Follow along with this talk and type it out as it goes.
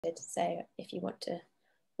So if you want to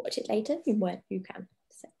watch it later, you can.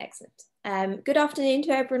 So, excellent. Good afternoon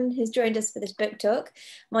to everyone who's joined us for this book talk.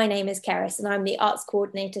 My name is Keris and I'm the Arts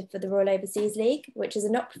Coordinator for the Royal Overseas League, which is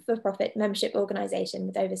a not-for-profit membership organisation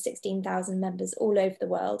with over 16,000 members all over the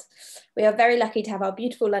world. We are very lucky to have our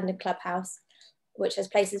beautiful London clubhouse, which has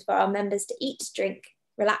places for our members to eat, drink,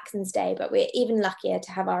 relax and stay, but we're even luckier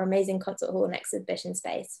to have our amazing concert hall and exhibition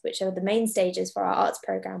space, which are the main stages for our arts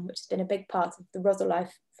programme, which has been a big part of the Rosal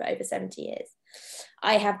life for over 70 years.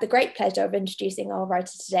 I have the great pleasure of introducing our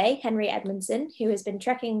writer today, Henry Edmundson, who has been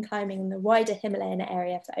trekking and climbing in the wider Himalayan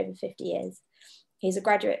area for over 50 years. He's a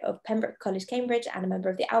graduate of Pembroke College, Cambridge, and a member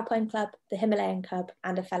of the Alpine Club, the Himalayan Club,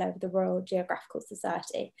 and a fellow of the Royal Geographical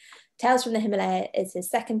Society. Tales from the Himalaya is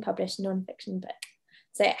his second published non-fiction book.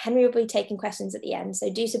 So Henry will be taking questions at the end,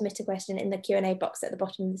 so do submit a question in the Q&A box at the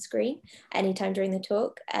bottom of the screen anytime during the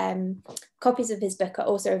talk. Copies of his book are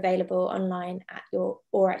also available online at your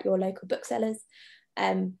local booksellers,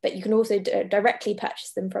 but you can also directly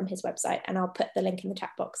purchase them from his website, and I'll put the link in the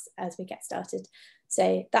chat box as we get started.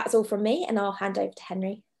 So that's all from me, and I'll hand over to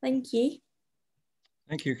Henry. Thank you.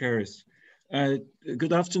 Thank you, Keris.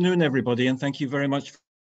 Good afternoon, everybody, and thank you very much.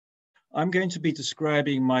 I'm going to be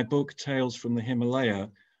describing my book, Tales from the Himalaya,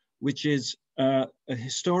 which is a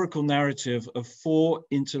historical narrative of four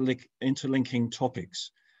interlinking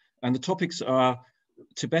topics. And the topics are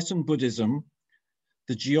Tibetan Buddhism,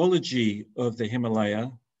 the geology of the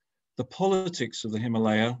Himalaya, the politics of the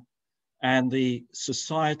Himalaya, and the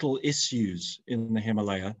societal issues in the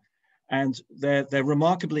Himalaya. And they're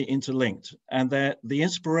remarkably interlinked. And the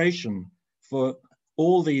inspiration for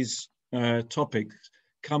all these topics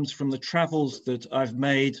comes from the travels that I've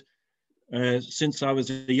made since I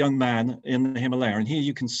was a young man in the Himalaya. And here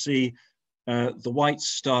you can see the white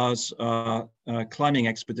stars are climbing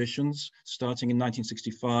expeditions starting in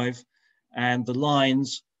 1965. And the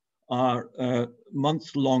lines are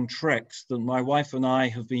month-long treks that my wife and I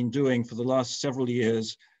have been doing for the last several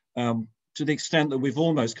years, to the extent that we've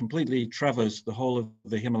almost completely traversed the whole of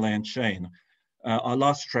the Himalayan chain. Our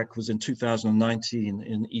last trek was in 2019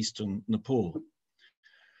 in eastern Nepal.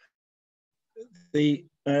 The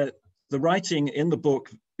writing in the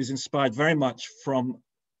book is inspired very much from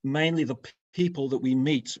mainly the people that we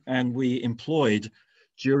meet and we employed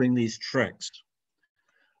during these treks.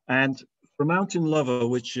 And for a mountain lover,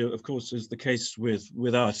 which of course is the case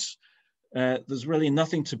with us, there's really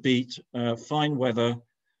nothing to beat fine weather,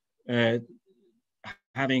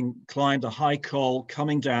 having climbed a high col,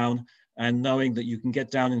 coming down and knowing that you can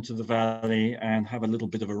get down into the valley and have a little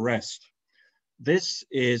bit of a rest. This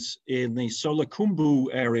is in the Solakhumbu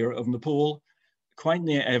area of Nepal, quite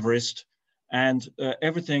near Everest, and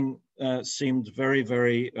everything seemed very,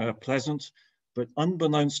 very pleasant, but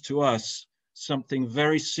unbeknownst to us, something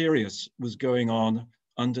very serious was going on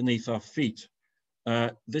underneath our feet.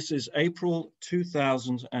 This is April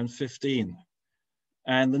 2015.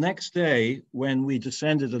 And the next day, when we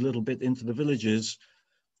descended a little bit into the villages,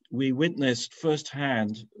 we witnessed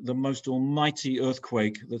firsthand the most almighty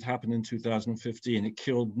earthquake that happened in 2015. It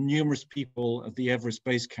killed numerous people at the Everest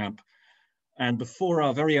base camp. And before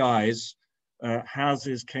our very eyes,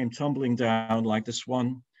 houses came tumbling down like this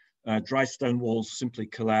one. Dry stone walls simply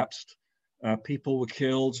collapsed. People were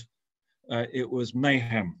killed. It was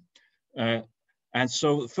mayhem. And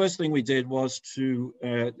so the first thing we did was to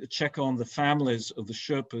check on the families of the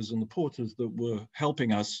Sherpas and the porters that were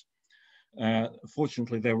helping us.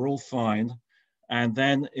 Fortunately, they were all fine. And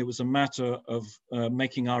then it was a matter of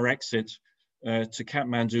making our exit to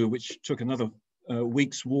Kathmandu, which took another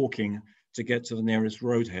week's walking to get to the nearest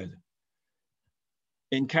roadhead.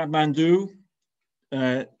 In Kathmandu,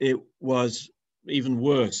 it was even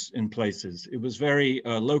worse in places. It was very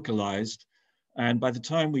localized. And by the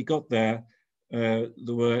time we got there, there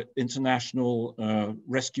were international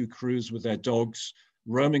rescue crews with their dogs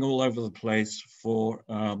roaming all over the place for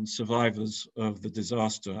survivors of the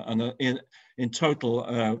disaster. And in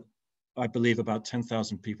total, I believe about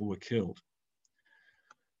 10,000 people were killed.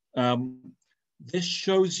 This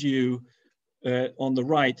shows you on the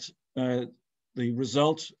right, the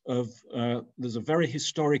result of, there's a very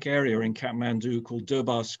historic area in Kathmandu called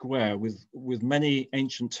Durbar Square with many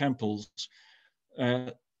ancient temples,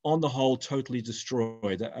 on the whole totally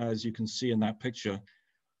destroyed, as you can see in that picture.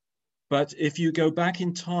 But if you go back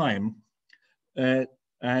in time,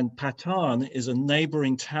 and Patan is a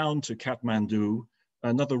neighboring town to Kathmandu,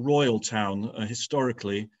 another royal town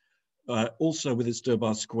historically, also with its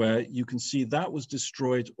Durbar Square, you can see that was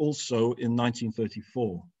destroyed also in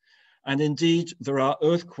 1934. And indeed, there are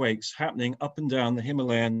earthquakes happening up and down the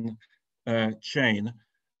Himalayan chain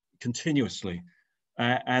continuously.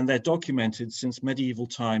 and they're documented since medieval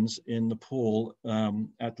times in Nepal,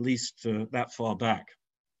 at least that far back.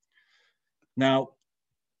 Now,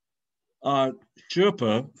 our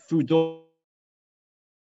Sherpa, Fudo,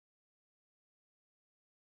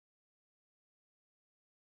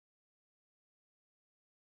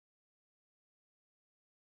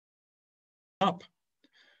 up.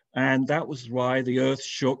 And that was why the earth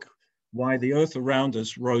shook, why the earth around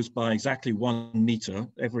us rose by exactly 1 meter.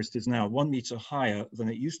 Everest is now 1 meter higher than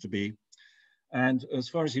it used to be. And as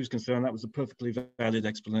far as he was concerned, that was a perfectly valid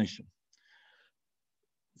explanation.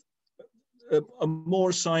 A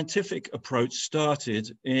more scientific approach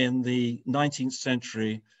started in the 19th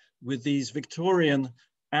century with these Victorian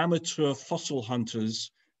amateur fossil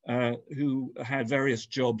hunters who had various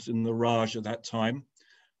jobs in the Raj at that time.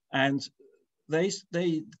 And they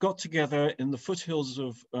got together in the foothills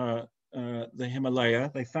of the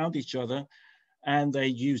Himalaya. They found each other and they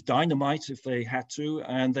used dynamite if they had to,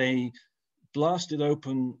 and they blasted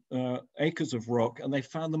open acres of rock, and they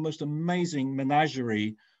found the most amazing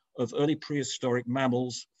menagerie of early prehistoric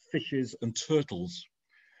mammals, fishes, and turtles.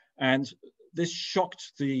 And this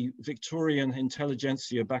shocked the Victorian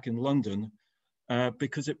intelligentsia back in London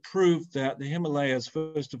because it proved that the Himalayas,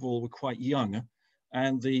 first of all, were quite young,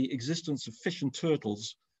 and the existence of fish and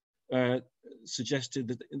turtles suggested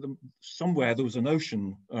that somewhere there was an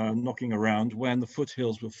ocean knocking around when the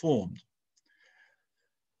foothills were formed.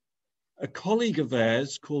 A colleague of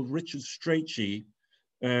theirs called Richard Strachey,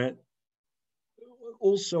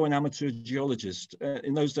 also an amateur geologist.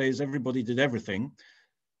 In those days, everybody did everything.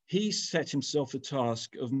 He set himself the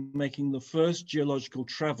task of making the first geological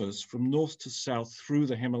traverse from north to south through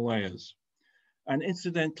the Himalayas. And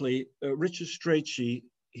incidentally, Richard Strachey,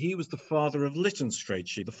 he was the father of Lytton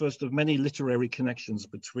Strachey, the first of many literary connections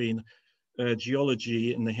between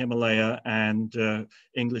geology in the Himalaya and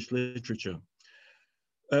English literature.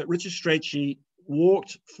 Richard Strachey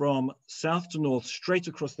walked from south to north straight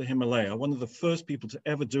across the Himalaya, one of the first people to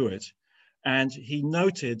ever do it. And he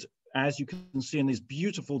noted, as you can see in these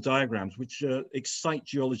beautiful diagrams, which excite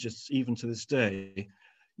geologists even to this day,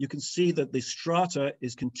 you can see that the strata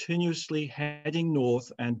is continuously heading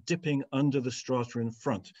north and dipping under the strata in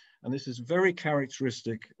front. And this is very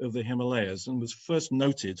characteristic of the Himalayas and was first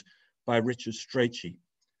noted by Richard Strachey.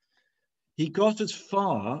 He got as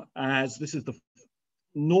far as, this is the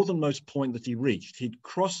northernmost point that he reached. He'd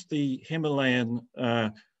crossed the Himalayan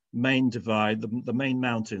main divide, the main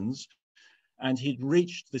mountains, and he'd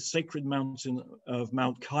reached the sacred mountain of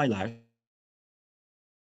Mount Kailash,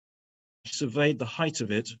 surveyed the height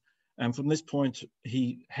of it, and from this point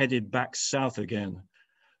he headed back south again.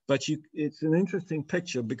 But it's an interesting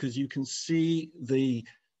picture because you can see the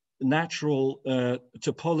natural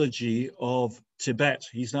topology of Tibet.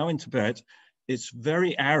 He's now in Tibet. It's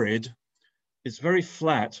very arid, it's very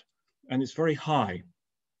flat, and it's very high.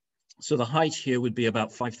 So the height here would be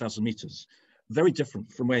about 5,000 meters, very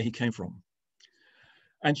different from where he came from.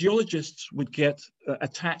 And geologists would get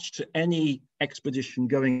attached to any expedition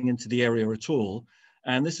going into the area at all.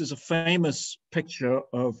 And this is a famous picture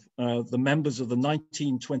of the members of the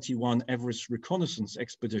 1921 Everest Reconnaissance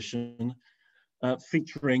Expedition,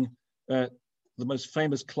 featuring the most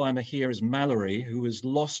famous climber here is Mallory, who was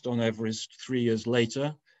lost on Everest 3 years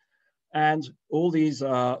later. And all these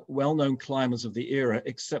are well-known climbers of the era,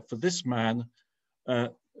 except for this man,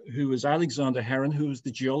 who was Alexander Heron, who was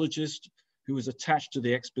the geologist who was attached to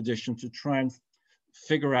the expedition to try and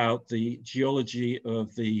figure out the geology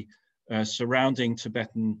of the surrounding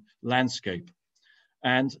Tibetan landscape.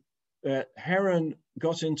 And Heron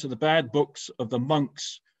got into the bad books of the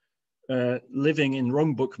monks living in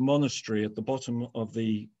Rongbuk Monastery at the bottom of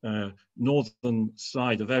the northern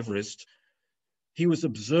side of Everest. He was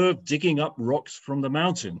observed digging up rocks from the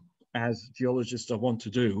mountain, as geologists are wont to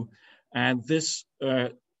do. And this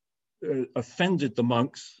offended the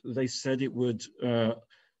monks. They said it would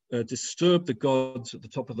disturb the gods at the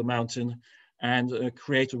top of the mountain and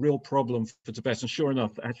create a real problem for Tibet. And sure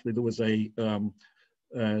enough, actually, there was a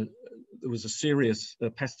serious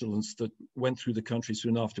pestilence that went through the country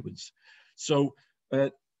soon afterwards. So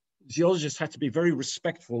geologists had to be very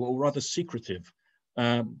respectful, or rather secretive.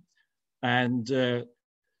 And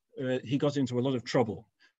he got into a lot of trouble.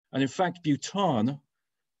 And in fact, Bhutan,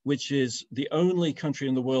 which is the only country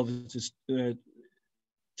in the world that is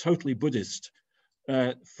totally Buddhist,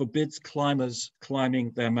 forbids climbers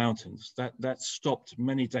climbing their mountains. That stopped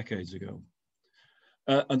many decades ago.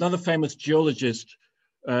 Another famous geologist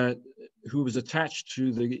who was attached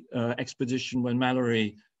to the expedition when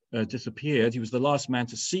Mallory disappeared, he was the last man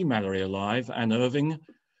to see Mallory alive, Anne Irving,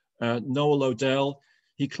 Noel Odell.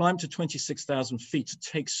 He climbed to 26,000 feet to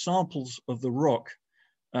take samples of the rock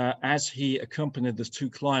as he accompanied the two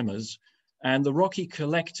climbers. And the rock he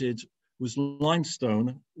collected was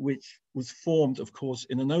limestone, which was formed, of course,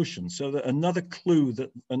 in an ocean. So that another clue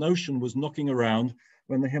that an ocean was knocking around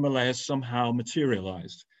when the Himalayas somehow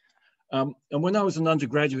materialized. And when I was an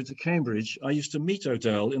undergraduate at Cambridge, I used to meet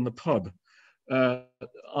Odell in the pub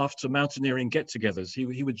after mountaineering get-togethers.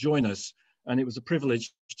 He would join us, and it was a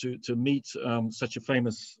privilege to meet such a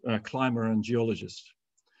famous climber and geologist.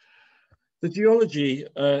 The geology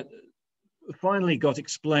finally got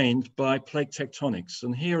explained by plate tectonics.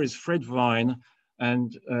 And here is Fred Vine,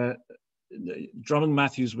 and Drummond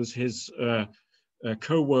Matthews was his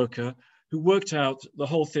co-worker, who worked out the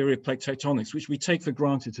whole theory of plate tectonics, which we take for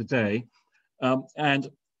granted today. And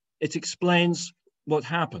it explains what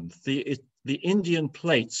happened. The Indian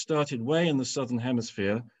plate started way in the southern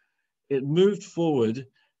hemisphere. It moved forward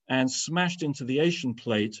and smashed into the Asian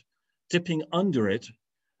plate, dipping under it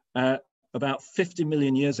about 50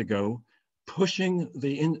 million years ago, pushing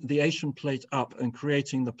the Asian plate up and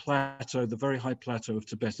creating the plateau, the very high plateau of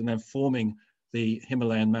Tibet, and then forming the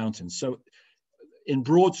Himalayan mountains. So in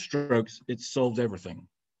broad strokes, it solved everything.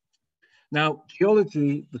 Now,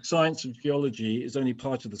 geology, the science of geology, is only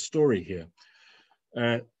part of the story here,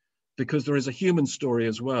 because there is a human story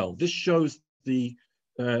as well. This shows the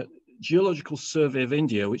Geological Survey of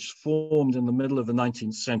India, which formed in the middle of the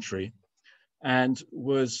 19th century, and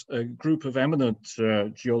was a group of eminent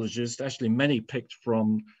geologists, actually many picked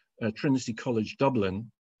from Trinity College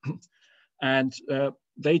Dublin. And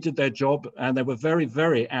they did their job, and they were very,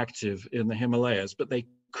 very active in the Himalayas, but they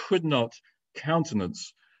could not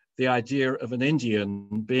countenance the idea of an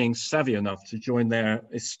Indian being savvy enough to join their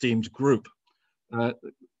esteemed group. It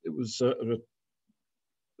was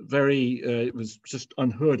it was just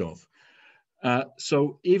unheard of.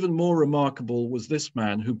 So even more remarkable was this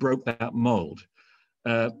man who broke that mold.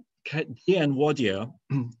 D.N. Wadia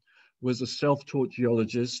was a self-taught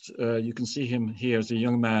geologist. You can see him here as a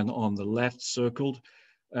young man on the left circled.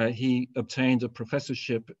 He obtained a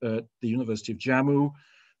professorship at the University of Jammu,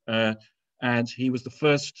 and he was the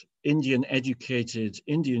first Indian-educated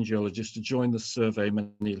Indian geologist to join the survey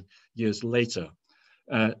many years later.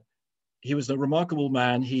 He was a remarkable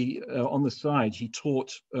man. He, on the side, he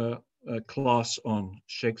taught a class on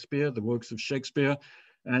Shakespeare, the works of Shakespeare,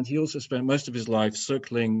 and he also spent most of his life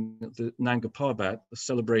circling the Nanga Parbat, the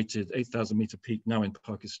celebrated 8,000-meter peak now in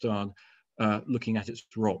Pakistan, looking at its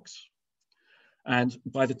rocks. And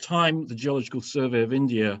by the time the Geological Survey of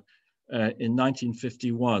India in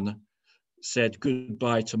 1951 said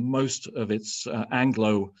goodbye to most of its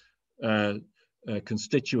Anglo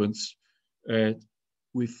constituents,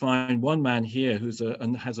 we find one man here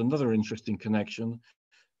and has another interesting connection,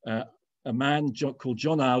 a man called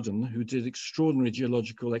John Auden, who did extraordinary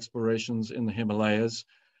geological explorations in the Himalayas,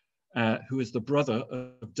 who is the brother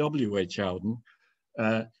of W.H. Auden.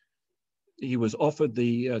 He was offered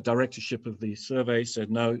the directorship of the survey, said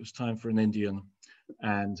no, it was time for an Indian,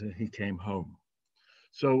 and he came home.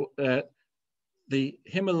 So the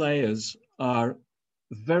Himalayas are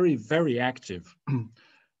very, very active,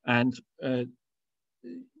 and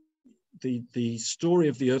the story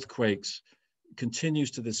of the earthquakes continues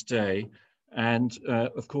to this day. And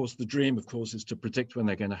of course, the dream, of course, is to predict when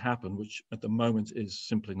they're going to happen, which at the moment is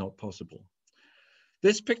simply not possible.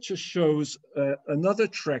 This picture shows another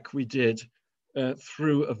trek we did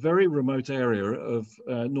through a very remote area of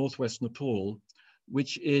northwest Nepal,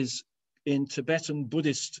 which is in Tibetan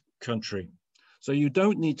Buddhist country. So you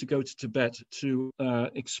don't need to go to Tibet to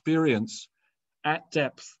experience at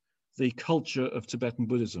depth the culture of Tibetan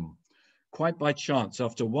Buddhism. Quite by chance,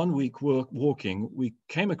 after 1 week walking, we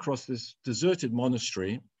came across this deserted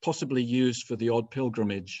monastery, possibly used for the odd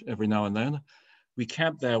pilgrimage every now and then. We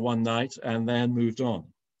camped there one night and then moved on.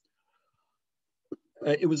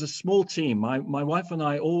 It was a small team. My wife and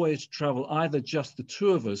I always travel either just the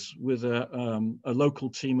two of us with a local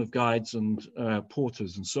team of guides and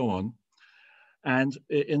porters and so on. And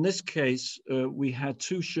in this case, we had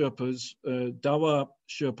two Sherpas, Dawa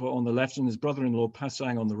Sherpa on the left and his brother-in-law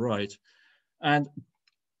Pasang on the right. And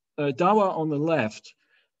Dawa on the left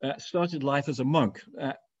started life as a monk,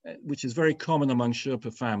 which is very common among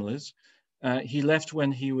Sherpa families. He left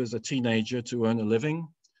when he was a teenager to earn a living.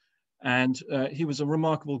 And he was a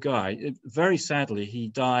remarkable guy. Very sadly, he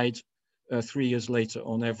died 3 years later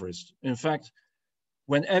on Everest. In fact,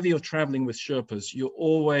 whenever you're traveling with Sherpas, you're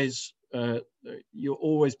always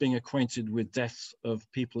being acquainted with deaths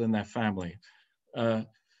of people in their family.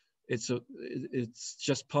 It's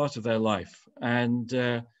just part of their life. And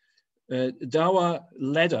Dawa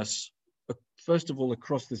led us, first of all,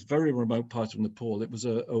 across this very remote part of Nepal. It was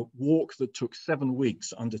a walk that took 7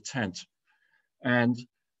 weeks under tent. And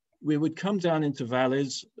we would come down into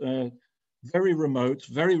valleys, very remote,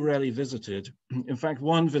 very rarely visited. In fact,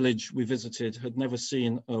 one village we visited had never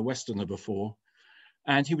seen a Westerner before.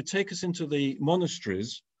 And he would take us into the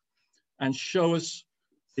monasteries and show us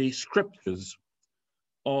the scriptures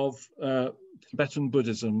of Tibetan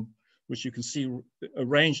Buddhism, which you can see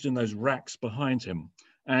arranged in those racks behind him.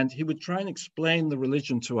 And he would try and explain the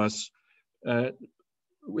religion to us,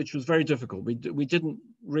 which was very difficult. We didn't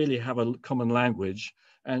really have a common language.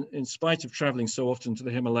 And in spite of traveling so often to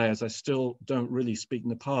the Himalayas, I still don't really speak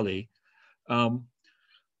Nepali.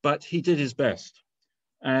 But he did his best.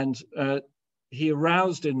 And he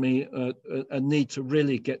aroused in me a need to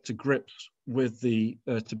really get to grips with the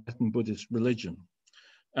Tibetan Buddhist religion.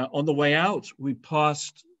 On the way out, we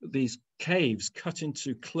passed these caves cut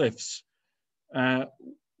into cliffs,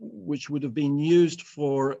 which would have been used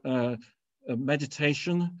for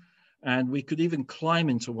meditation. And we could even climb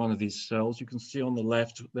into one of these cells. You can see on the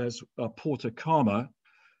left, there's Porter Karma,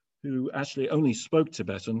 who actually only spoke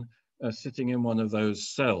Tibetan, sitting in one of those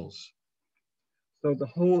cells. So the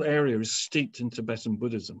whole area is steeped in Tibetan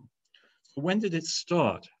Buddhism. So when did it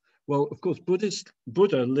start? Well, of course,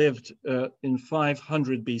 Buddha lived in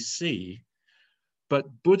 500 BC,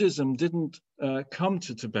 but Buddhism didn't come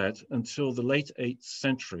to Tibet until the late 8th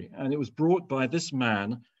century. And it was brought by this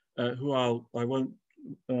man, who I won't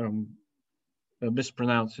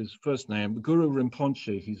mispronounce his first name, Guru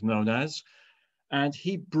Rinpoche, he's known as. And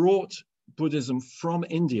he brought Buddhism from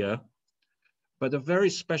India, but a very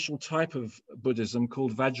special type of Buddhism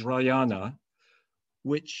called Vajrayana,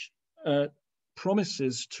 which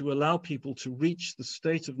promises to allow people to reach the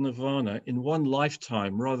state of nirvana in one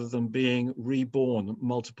lifetime rather than being reborn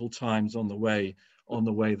multiple times on the way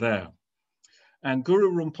there. And Guru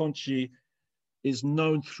Rinpoche is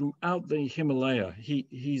known throughout the Himalaya.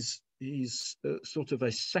 He's sort of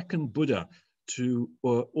a second Buddha to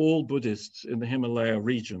all Buddhists in the Himalaya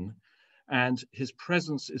region, and his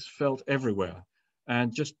presence is felt everywhere.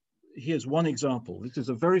 And just here's one example. This is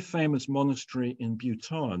a very famous monastery in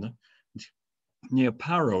Bhutan near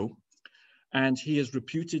Paro, and he is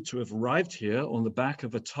reputed to have arrived here on the back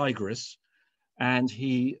of a tigress, and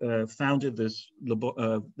he founded this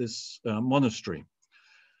monastery,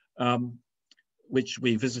 which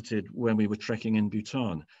we visited when we were trekking in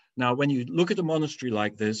Bhutan. Now, when you look at a monastery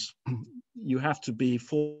like this, you have to be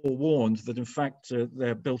forewarned that in fact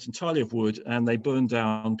they're built entirely of wood and they burn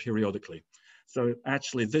down periodically. So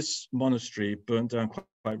actually this monastery burned down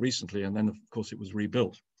quite recently, and then of course it was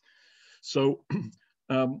rebuilt. So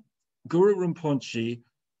Guru Rinpoche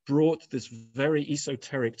brought this very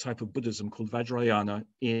esoteric type of Buddhism called Vajrayana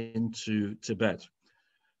into Tibet.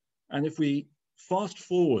 And if we fast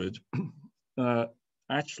forward,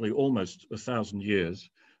 actually almost 1,000 years,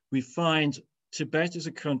 we find Tibet is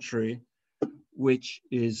a country which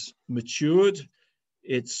is matured.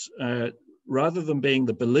 It's rather than being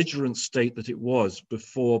the belligerent state that it was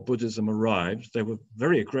before Buddhism arrived, they were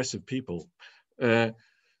very aggressive people. It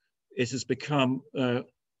has become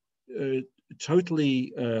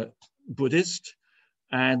totally Buddhist,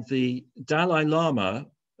 and the Dalai Lama,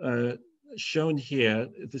 shown here,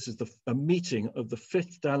 this is a meeting of the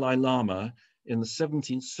 5th Dalai Lama in the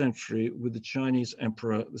 17th century with the Chinese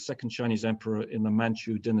emperor, the second Chinese emperor in the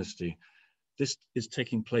Manchu dynasty. This is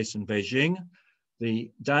taking place in Beijing.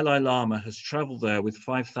 The Dalai Lama has traveled there with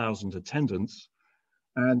 5,000 attendants,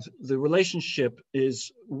 and the relationship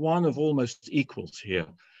is one of almost equals here.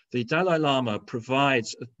 The Dalai Lama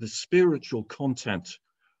provides the spiritual content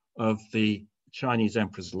of the Chinese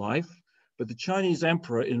emperor's life, but the Chinese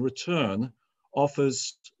emperor in return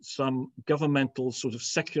offers some governmental sort of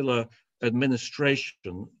secular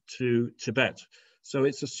administration to Tibet. So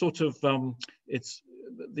it's a sort of,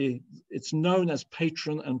 it's known as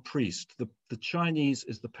patron and priest. The Chinese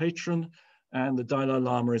is the patron and the Dalai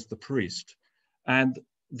Lama is the priest. And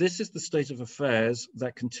this is the state of affairs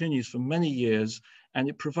that continues for many years, and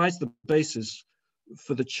it provides the basis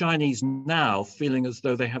for the Chinese now feeling as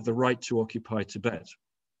though they have the right to occupy Tibet.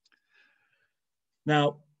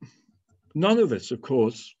 Now, none of this, of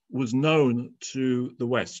course, was known to the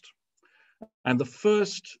West. And the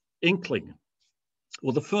first inkling,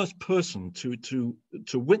 or the first person to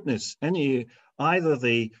witness either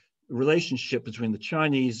the relationship between the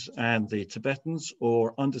Chinese and the Tibetans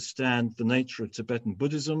or understand the nature of Tibetan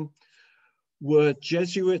Buddhism were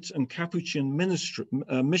Jesuit and Capuchin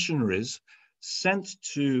missionaries sent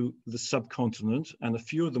to the subcontinent, and a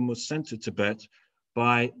few of them were sent to Tibet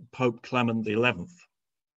by Pope Clement XI.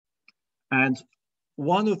 And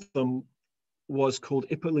one of them was called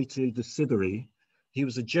Hippolyte de Sideri. He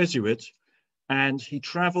was a Jesuit, and he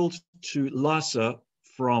traveled to Lhasa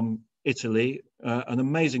from Italy, an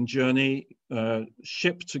amazing journey,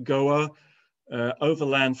 ship to Goa,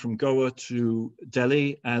 overland from Goa to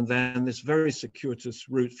Delhi, and then this very circuitous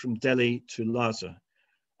route from Delhi to Lhasa.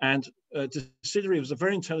 And Desideri was a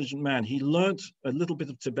very intelligent man. He learned a little bit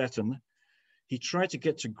of Tibetan. He tried to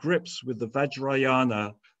get to grips with the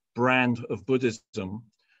Vajrayana brand of Buddhism,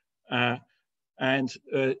 and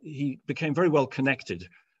he became very well connected.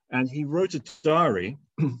 And he wrote a diary,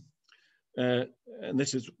 and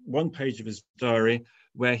this is one page of his diary,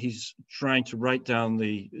 where he's trying to write down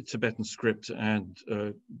the Tibetan script and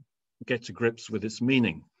get to grips with its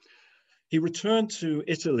meaning. He returned to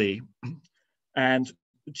Italy, and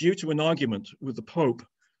due to an argument with the Pope,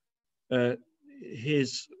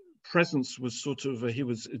 his presence was sort of, he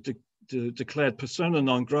was declared persona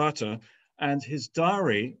non grata, and his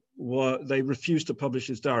diary, they refused to publish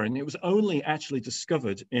his diary, and it was only actually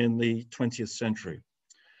discovered in the 20th century,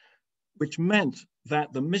 which meant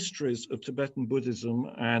that the mysteries of Tibetan Buddhism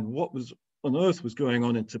and what was on earth was going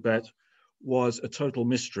on in Tibet was a total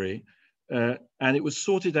mystery. And it was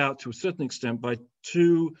sorted out to a certain extent by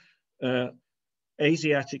two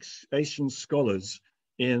Asian scholars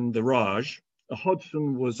in the Raj.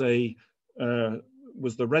 Hodgson was the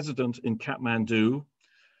resident in Kathmandu,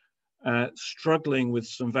 struggling with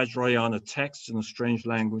some Vajrayana texts in a strange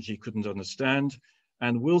language he couldn't understand.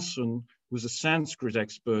 And Wilson was a Sanskrit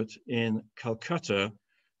expert in Calcutta,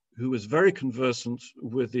 who was very conversant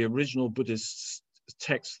with the original Buddhist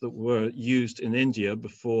texts that were used in India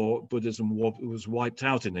before Buddhism was wiped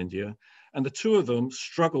out in India. And the two of them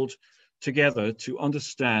struggled together to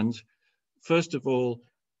understand, first of all,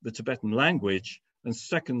 the Tibetan language, and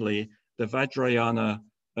secondly, the Vajrayana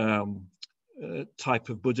type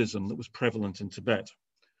of Buddhism that was prevalent in Tibet.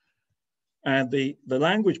 And the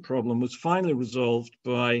language problem was finally resolved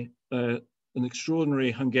by an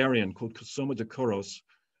extraordinary Hungarian called Kusoma de Koros,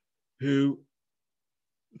 who,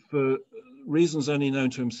 for reasons only known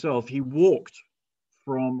to himself, he walked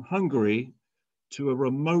from Hungary to a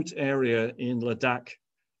remote area in Ladakh,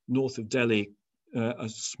 north of Delhi, a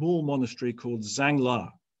small monastery called Zangla.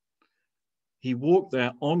 He walked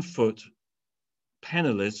there on foot,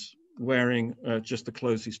 penniless, wearing just the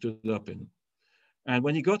clothes he stood up in. And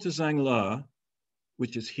when he got to Zangla,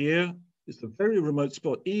 which is here, it's a very remote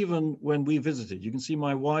spot, even when we visited. You can see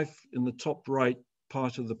my wife in the top right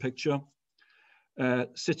part of the picture,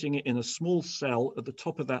 sitting in a small cell at the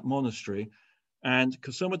top of that monastery. And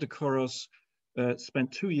Kusoma de Koros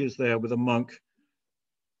spent 2 years there with a monk,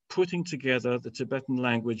 putting together the Tibetan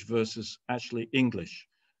language versus actually English.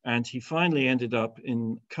 And he finally ended up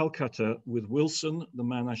in Calcutta with Wilson, the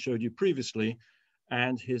man I showed you previously,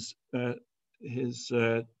 and his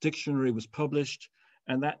dictionary was published,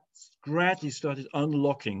 and that gradually started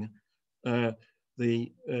unlocking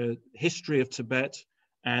the history of Tibet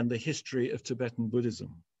and the history of Tibetan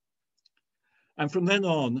Buddhism. And from then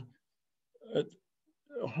on,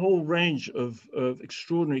 a whole range of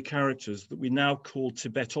extraordinary characters that we now call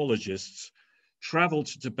Tibetologists traveled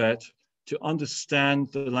to Tibet to understand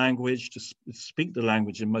the language, to speak the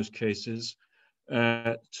language in most cases,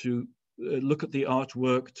 to look at the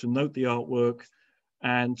artwork, to note the artwork,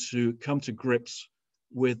 and to come to grips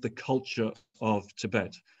with the culture of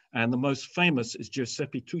Tibet. And the most famous is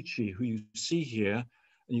Giuseppe Tucci, who you see here,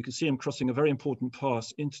 and you can see him crossing a very important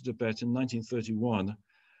pass into Tibet in 1931.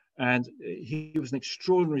 And he was an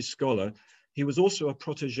extraordinary scholar. He was also a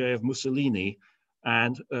protege of Mussolini,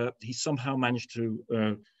 and he somehow managed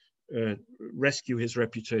to rescue his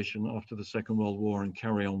reputation after the Second World War and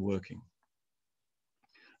carry on working.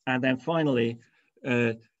 And then finally,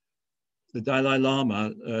 the Dalai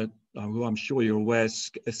Lama, who I'm sure you're aware,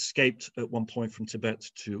 escaped at one point from Tibet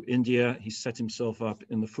to India. He set himself up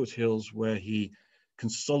in the foothills where he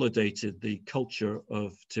consolidated the culture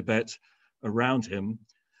of Tibet around him.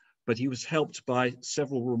 But he was helped by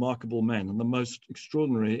several remarkable men. And the most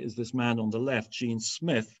extraordinary is this man on the left, Gene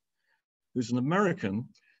Smith, who's an American.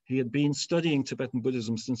 He had been studying Tibetan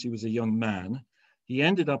Buddhism since he was a young man. He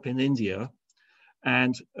ended up in India,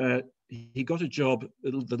 and he got a job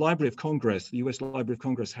at the Library of Congress. The US Library of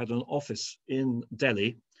Congress had an office in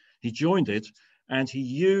Delhi. He joined it, and he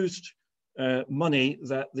used money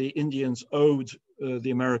that the Indians owed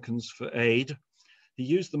the Americans for aid. He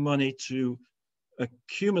used the money to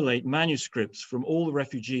accumulate manuscripts from all the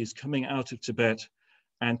refugees coming out of Tibet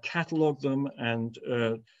and catalog them and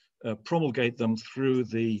promulgate them through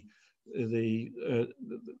the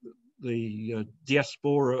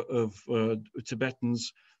diaspora of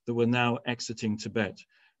Tibetans that were now exiting Tibet.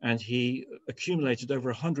 And he accumulated over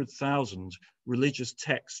 100,000 religious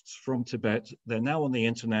texts from Tibet. They're now on the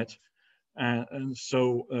internet. And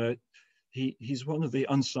so he's one of the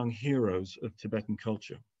unsung heroes of Tibetan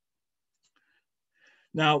culture.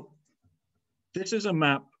 Now, this is a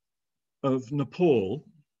map of Nepal,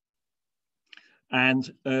 and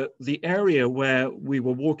the area where we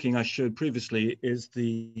were walking, I showed previously, is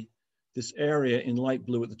this area in light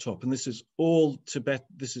blue at the top, and this is all Tibet.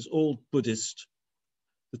 This is all Buddhist.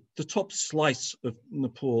 The top slice of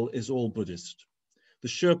Nepal is all Buddhist. The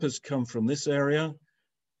Sherpas come from this area.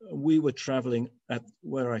 We were traveling at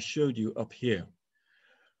where I showed you up here.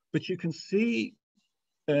 But you can see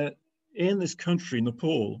in this country,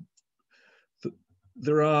 Nepal,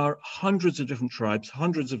 there are hundreds of different tribes,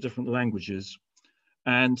 hundreds of different languages.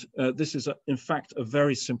 And this is, in fact, a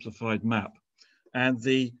very simplified map. And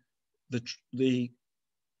the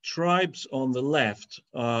tribes on the left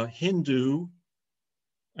are Hindu,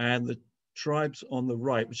 and the tribes on the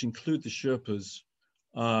right, which include the Sherpas,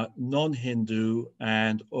 are non-Hindu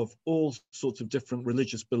and of all sorts of different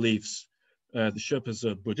religious beliefs. The Sherpas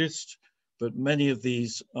are Buddhist, but many of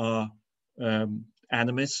these are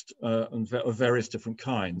animist and of various different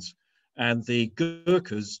kinds. And the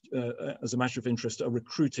Gurkhas, as a matter of interest, are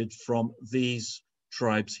recruited from these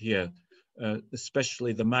tribes here,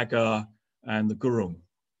 especially the Magar and the Gurung.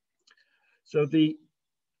 So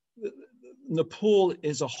Nepal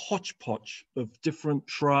is a hodgepodge of different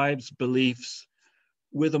tribes, beliefs,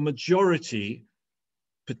 with a majority,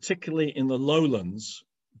 particularly in the lowlands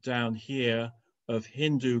down here, of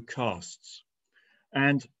Hindu castes.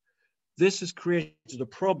 And this has created a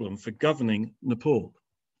problem for governing Nepal.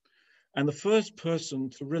 And the first person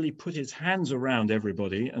to really put his hands around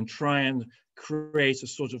everybody and try and create a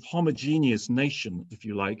sort of homogeneous nation, if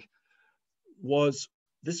you like, was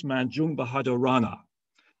this man, Jung Bahadur Rana.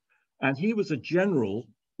 And he was a general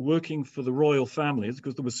working for the royal families,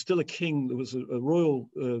 because there was still a king, there was a royal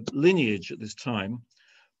lineage at this time,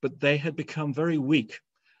 but they had become very weak.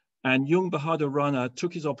 And Jung Bahadur Rana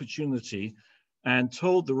took his opportunity and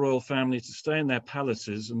told the royal family to stay in their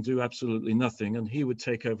palaces and do absolutely nothing, and he would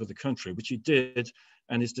take over the country, which he did,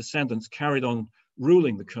 and his descendants carried on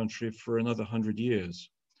ruling the country for another 100 years.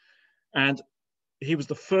 And he was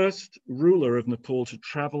the first ruler of Nepal to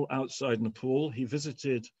travel outside Nepal. He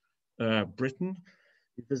visited Britain,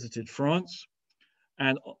 he visited France,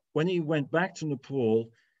 and when he went back to Nepal,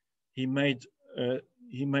 he made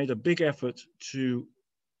a big effort to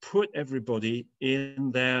put everybody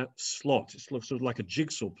in their slot. It's sort of like a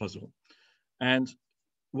jigsaw puzzle. And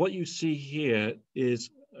what you see here is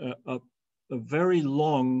a very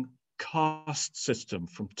long caste system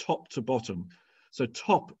from top to bottom. So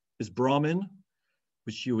top is Brahmin,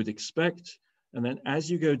 which you would expect. And then as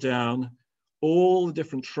you go down, all the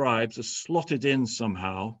different tribes are slotted in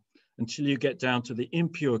somehow until you get down to the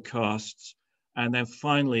impure castes, and then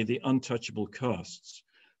finally the untouchable castes.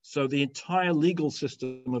 So the entire legal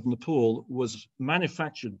system of Nepal was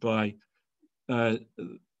manufactured by the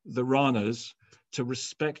Ranas to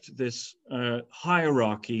respect this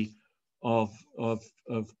hierarchy of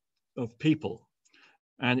people.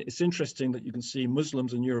 And it's interesting that you can see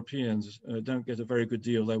Muslims and Europeans don't get a very good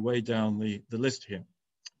deal. They're way down the list here.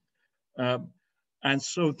 And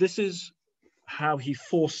so this is how he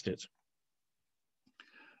forced it.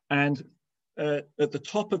 And at the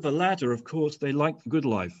top of the ladder, of course, they liked the good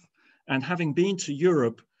life. And having been to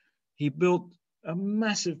Europe, he built a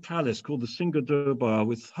massive palace called the Singha Durbar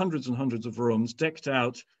with hundreds and hundreds of rooms decked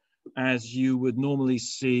out as you would normally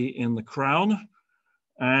see in The Crown.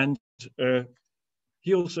 And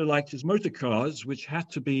he also liked his motor cars, which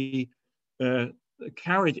had to be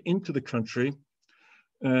carried into the country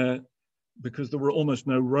because there were almost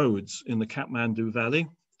no roads in the Kathmandu Valley.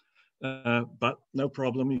 But no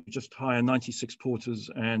problem, you just hire 96 porters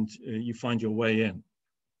and you find your way in.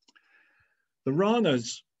 The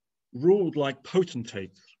Ranas ruled like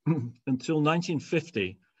potentates until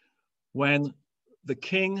 1950, when the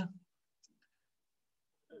king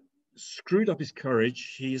screwed up his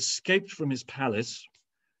courage. He escaped from his palace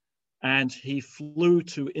and he flew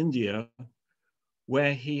to India,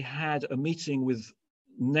 where he had a meeting with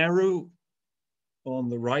Nehru on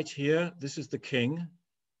the right here. This is the king.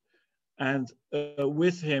 And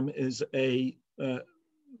with him is the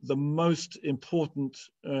most important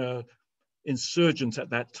insurgent at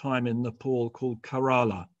that time in Nepal called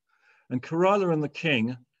Kerala. And Kerala and the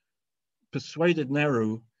king persuaded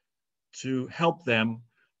Nehru to help them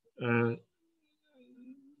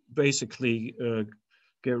basically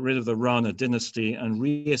get rid of the Rana dynasty and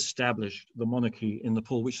re-establish the monarchy in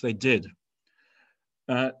Nepal, which they did.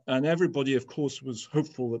 And everybody, of course, was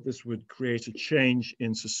hopeful that this would create a change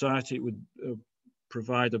in society. It would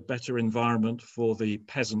provide a better environment for the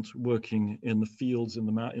peasant working in the fields, in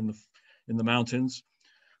the mountains.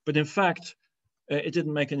 But in fact, it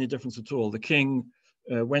didn't make any difference at all. The king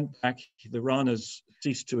went back, the Ranas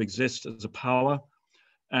ceased to exist as a power,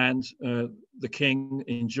 and the king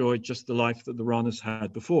enjoyed just the life that the Ranas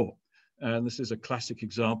had before. And this is a classic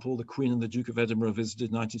example. The Queen and the Duke of Edinburgh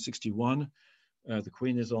visited in 1961. The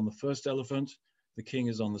Queen is on the first elephant, the King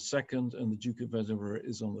is on the second, and the Duke of Edinburgh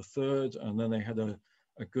is on the third. And then they had a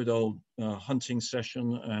good old hunting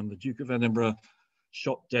session, and the Duke of Edinburgh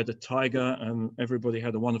shot dead a tiger, and everybody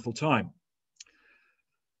had a wonderful time.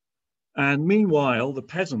 And meanwhile, the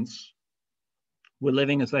peasants were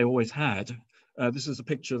living as they always had. This is a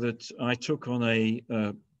picture that I took on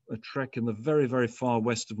a trek in the very, very far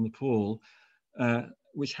west of Nepal,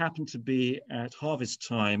 which happened to be at harvest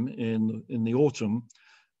time in the autumn.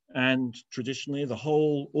 And traditionally,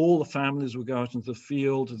 all the families would go out into the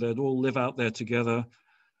field. They'd all live out there together.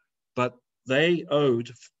 But they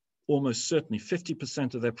owed almost certainly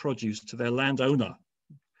 50% of their produce to their landowner.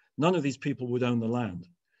 None of these people would own the land.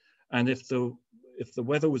 And if the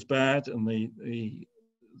weather was bad and the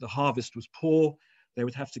harvest was poor, they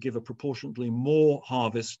would have to give a proportionately more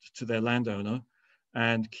harvest to their landowner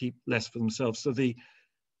and keep less for themselves. So the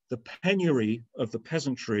penury of the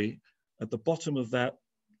peasantry at the bottom of that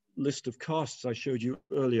list of castes I showed you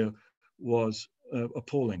earlier was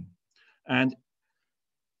appalling. And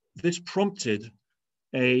this prompted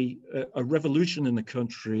a revolution in the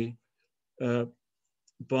country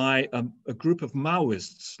by a group of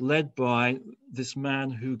Maoists led by this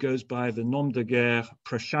man who goes by the nom de guerre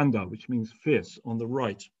Prachanda, which means fierce, on the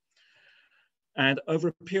right. And over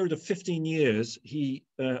a period of 15 years, he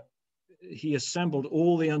assembled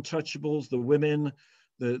all the untouchables, the women,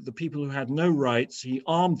 the people who had no rights. He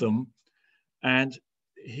armed them, and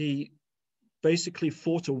he basically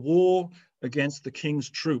fought a war against the king's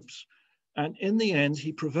troops. And in the end,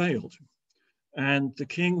 he prevailed. And the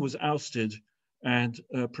king was ousted, and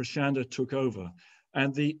Prachanda took over.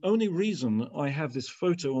 And the only reason I have this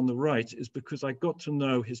photo on the right is because I got to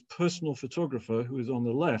know his personal photographer, who is on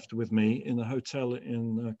the left with me in a hotel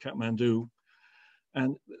in Kathmandu.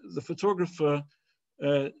 And the photographer,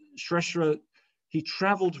 Shreshra, he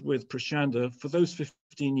traveled with Prachanda for those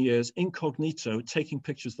 15 years, incognito, taking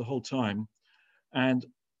pictures the whole time. And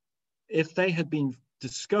if they had been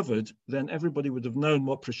discovered, then everybody would have known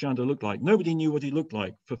what Prachanda looked like. Nobody knew what he looked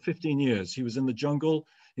like for 15 years. He was in the jungle,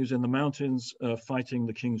 he was in the mountains fighting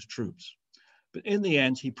the king's troops. But in the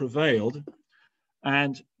end, he prevailed,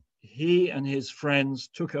 and he and his friends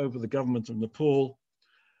took over the government of Nepal,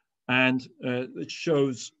 and it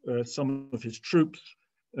shows some of his troops.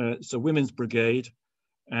 It's a women's brigade.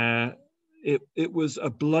 It was a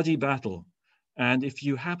bloody battle. And if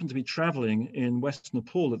you happen to be traveling in West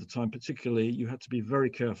Nepal at the time, particularly, you had to be very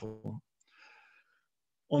careful.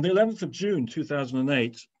 On the 11th of June,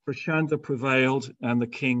 2008, Prachanda prevailed and the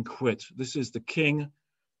king quit. This is the king,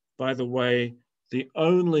 by the way, the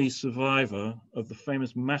only survivor of the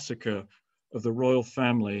famous massacre of the royal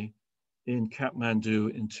family in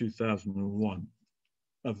Kathmandu in 2001.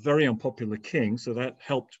 A very unpopular king, so that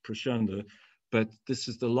helped Prachanda, but this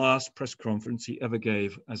is the last press conference he ever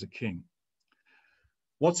gave as a king.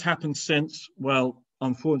 What's happened since? Well,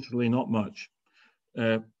 unfortunately, not much.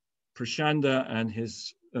 Prachanda and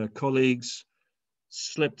his colleagues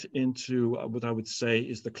slipped into what I would say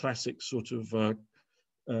is the classic sort of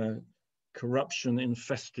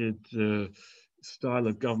corruption-infested style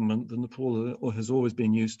of government that Nepal has always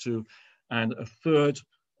been used to. And a third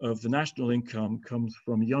of the national income comes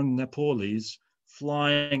from young Nepalese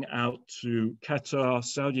flying out to Qatar,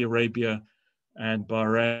 Saudi Arabia, and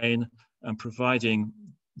Bahrain, and providing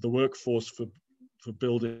the workforce for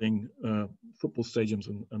building football stadiums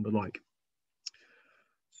and the like.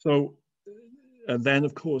 So, and then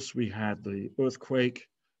of course we had the earthquake,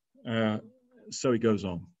 so it goes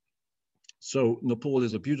on. So Nepal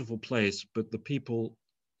is a beautiful place, but the people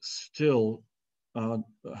still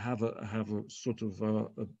have a sort of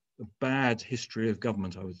a bad history of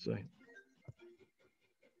government, I would say.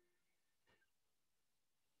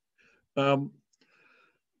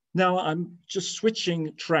 Now I'm just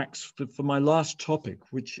switching tracks for my last topic,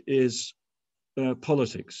 which is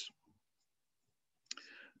politics.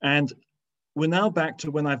 And we're now back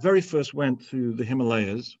to when I very first went to the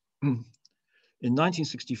Himalayas. In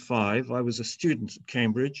 1965, I was a student at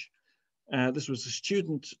Cambridge. This was a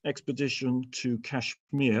student expedition to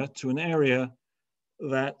Kashmir, to an area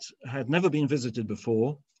that had never been visited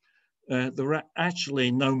before. There were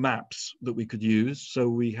actually no maps that we could use, so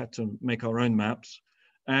we had to make our own maps.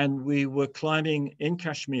 And we were climbing in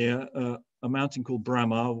Kashmir a mountain called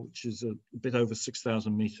Brahma, which is a bit over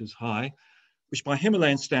 6,000 meters high, which by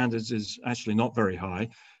Himalayan standards is actually not very high,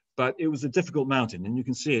 but it was a difficult mountain, and you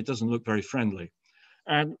can see it doesn't look very friendly.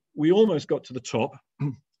 And we almost got to the top.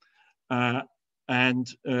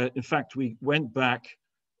 In fact, we went back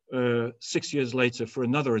 6 years later for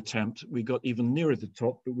another attempt. We got even nearer the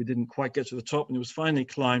top, but we didn't quite get to the top. And it was finally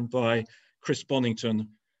climbed by Chris Bonington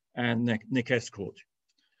and Nick Escort.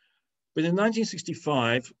 But in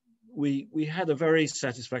 1965, we had a very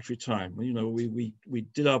satisfactory time. You know, we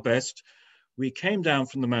did our best. We came down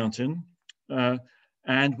from the mountain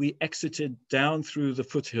and we exited down through the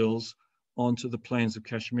foothills onto the plains of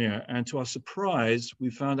Kashmir. And to our surprise, we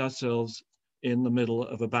found ourselves in the middle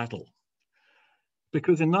of a battle.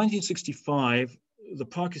 Because in 1965, the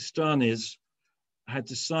Pakistanis had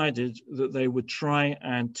decided that they would try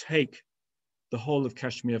and take the whole of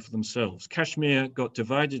Kashmir for themselves. Kashmir got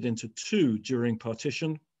divided into two during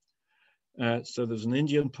partition. So there's an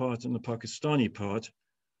Indian part and the Pakistani part.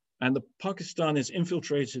 And the Pakistanis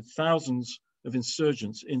infiltrated thousands of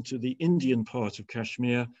insurgents into the Indian part of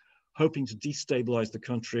Kashmir, hoping to destabilize the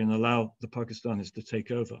country and allow the Pakistanis to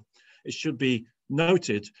take over. It should be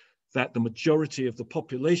noted that the majority of the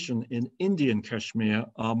population in Indian Kashmir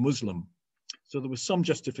are Muslim. So there was some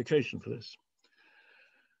justification for this.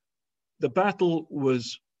 The battle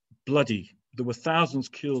was bloody. There were thousands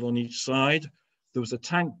killed on each side. There was a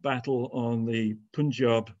tank battle on the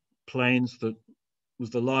Punjab plains that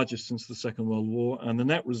was the largest since the Second World War. And the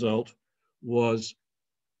net result was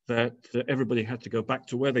that everybody had to go back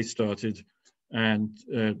to where they started, and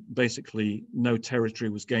basically no territory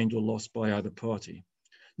was gained or lost by either party.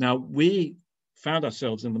 Now, we found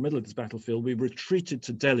ourselves in the middle of this battlefield. We retreated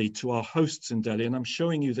to Delhi, to our hosts in Delhi, and I'm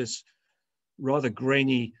showing you this rather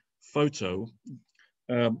grainy photo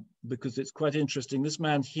because it's quite interesting. This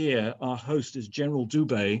man here, our host, is General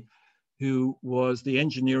Dubey, who was the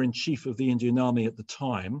engineer-in-chief of the Indian Army at the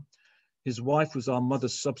time. His wife was our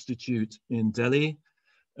mother's substitute in Delhi.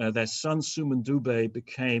 Their son, Suman Dubey,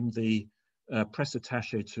 became the press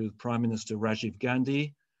attaché to Prime Minister Rajiv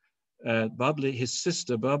Gandhi. Babli, his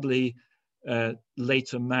sister Babli,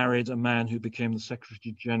 later married a man who became the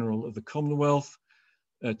Secretary General of the Commonwealth.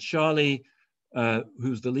 Charlie,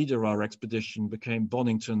 who's the leader of our expedition, became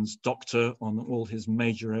Bonington's doctor on all his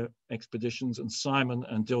major expeditions, and Simon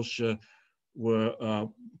and Dilsha were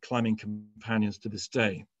climbing companions to this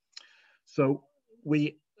day. So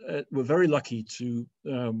we were very lucky to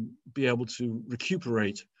be able to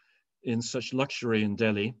recuperate in such luxury in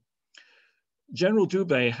Delhi. General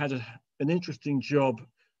Dubey had an interesting job.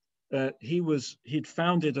 He'd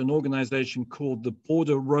founded an organization called the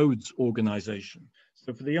Border Roads Organization.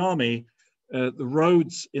 So for the army, the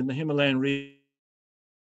roads in the Himalayan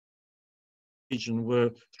region were,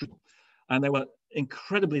 and they're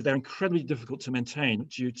incredibly difficult to maintain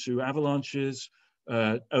due to avalanches,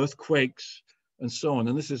 earthquakes, and so on.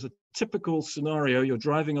 And this is a typical scenario. You're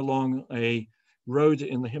driving along a road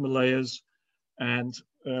in the Himalayas, and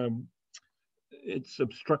it's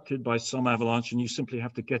obstructed by some avalanche, and you simply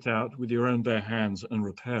have to get out with your own bare hands and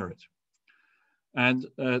repair it. And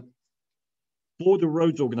Border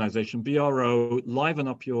Roads Organization, BRO, liven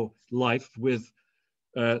up your life with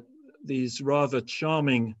these rather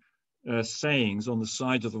charming sayings on the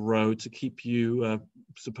side of the road to keep you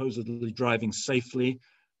supposedly driving safely.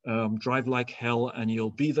 Drive like hell and you'll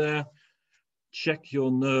be there. Check your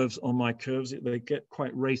nerves on my curves. They get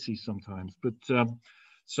quite racy sometimes. But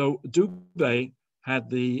so Dubey had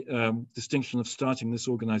the distinction of starting this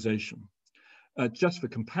organization. Just for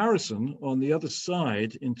comparison, on the other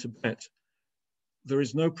side in Tibet, there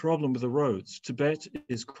is no problem with the roads. Tibet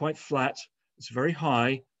is quite flat. It's very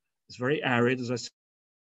high. It's very arid, as I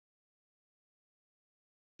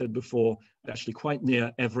said before, actually quite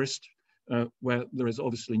near Everest, where there is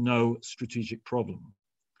obviously no strategic problem.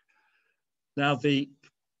 Now,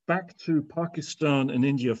 back to Pakistan and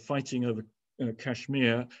India fighting over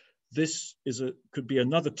Kashmir, this could be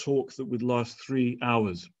another talk that would last 3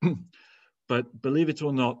 hours. But believe it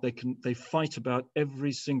or not, they fight about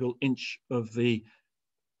every single inch of the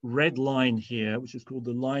red line here, which is called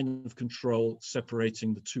the line of control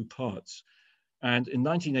separating the two parts. And in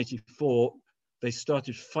 1984, they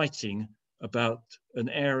started fighting about an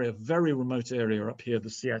area, very remote area up here, the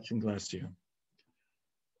Siachen Glacier.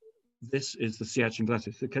 This is the Siachen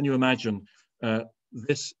Glacier. So can you imagine,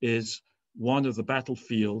 this is one of the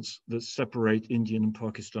battlefields that separate Indian and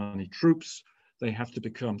Pakistani troops. They have to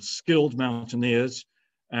become skilled mountaineers,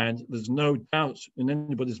 and there's no doubt in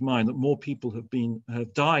anybody's mind that more people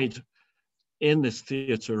have died in this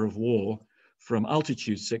theater of war from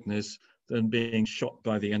altitude sickness than being shot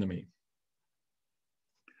by the enemy.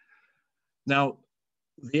 Now,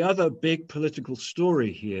 the other big political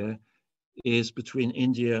story here is between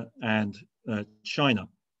India and China.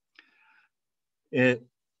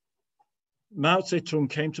 Mao Zedong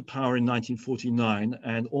came to power in 1949,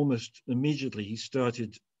 and almost immediately he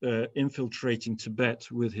started infiltrating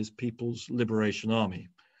Tibet with his People's Liberation Army.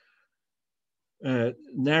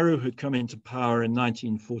 Nehru had come into power in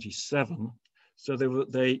 1947, so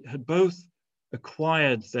they had both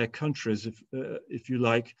acquired their countries, if you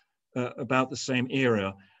like, about the same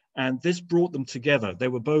era, and this brought them together. They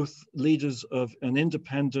were both leaders of an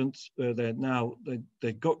independent.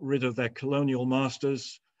 They got rid of their colonial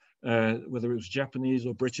masters, whether it was Japanese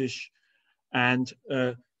or British, and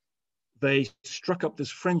they struck up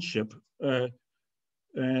this friendship,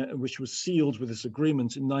 which was sealed with this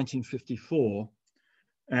agreement in 1954.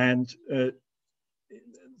 And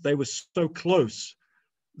they were so close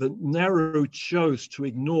that Nehru chose to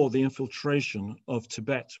ignore the infiltration of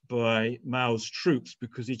Tibet by Mao's troops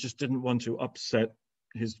because he just didn't want to upset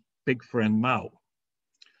his big friend Mao.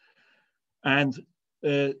 And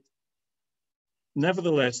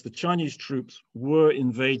nevertheless, the Chinese troops were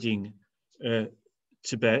invading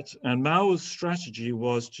Tibet, and Mao's strategy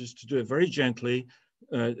was just to do it very gently.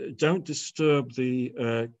 Don't disturb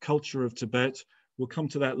the culture of Tibet. We'll come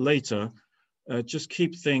to that later. Just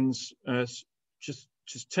keep things,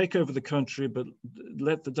 just take over the country, but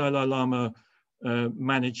let the Dalai Lama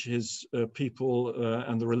manage his people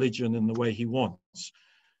and the religion in the way he wants.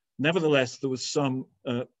 Nevertheless, there was some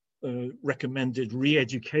recommended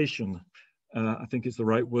re-education, I think is the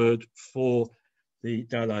right word, for the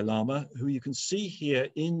Dalai Lama, who you can see here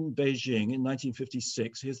in Beijing in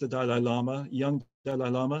 1956. Here's the Dalai Lama, young Dalai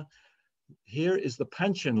Lama. Here is the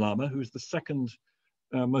Panchen Lama, who's the second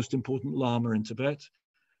most important Lama in Tibet.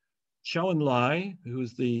 Chou Enlai, who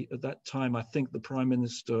was at that time, I think, the Prime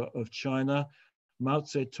Minister of China, Mao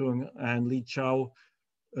Zedong, and Li Chao,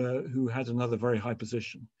 who had another very high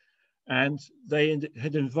position. And they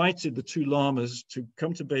had invited the two lamas to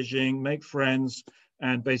come to Beijing, make friends,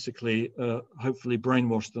 and basically, hopefully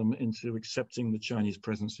brainwash them into accepting the Chinese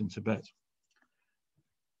presence in Tibet.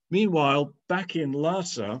 Meanwhile, back in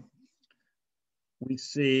Lhasa, we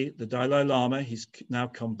see the Dalai Lama. He's now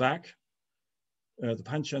come back. The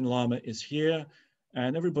Panchen Lama is here,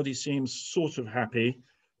 and everybody seems sort of happy.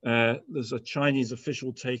 There's a Chinese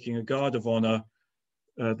official taking a guard of honor.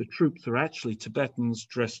 The troops are actually Tibetans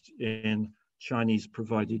dressed in Chinese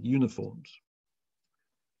provided uniforms.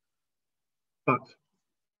 But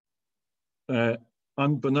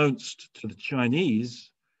unbeknownst to the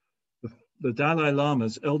Chinese, the Dalai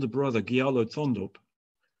Lama's elder brother, Gyalo Thondup,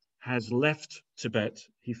 has left Tibet.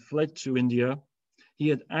 He fled to India. He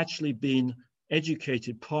had actually been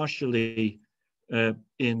educated partially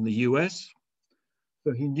in the US.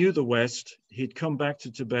 So he knew the West. He'd come back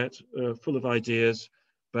to Tibet full of ideas,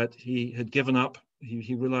 but he had given up.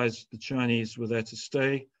 He realized the Chinese were there to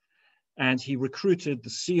stay. And he recruited the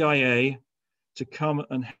CIA to come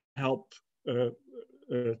and help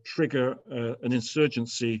trigger an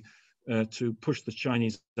insurgency to push the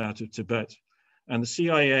Chinese out of Tibet. And the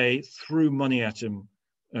CIA threw money at him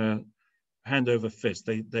hand over fist.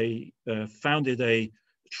 They founded a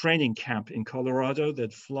training camp in Colorado.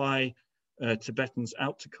 They'd fly Tibetans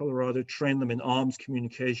out to Colorado, train them in arms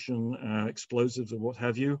communication, explosives or what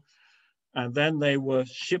have you. And then they were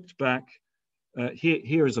shipped back.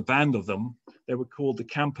 Here is a band of them. They were called the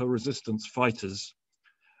Kampa Resistance Fighters.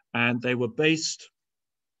 And they were based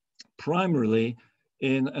primarily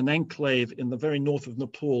in an enclave in the very north of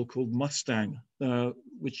Nepal called Mustang,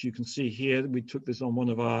 which you can see here. We took this on one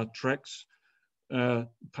of our treks,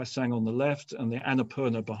 Pasang on the left and the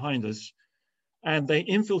Annapurna behind us. And they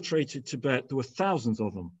infiltrated Tibet. There were thousands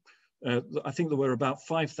of them. I think there were about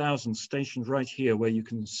 5,000 stationed right here where you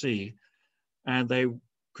can see. And they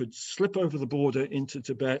could slip over the border into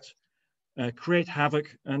Tibet, create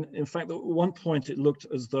havoc. And in fact, at one point, it looked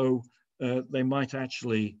as though they might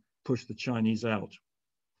actually push the Chinese out.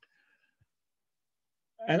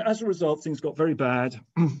 And as a result, things got very bad.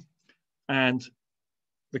 And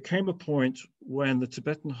there came a point when the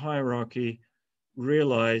Tibetan hierarchy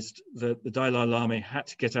realized that the Dalai Lama had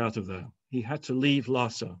to get out of there. He had to leave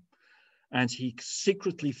Lhasa. And he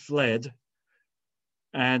secretly fled.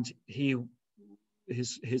 And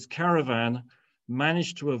his caravan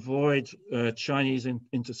managed to avoid Chinese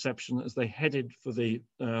interception as they headed for the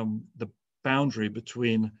boundary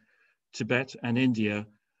between Tibet and India.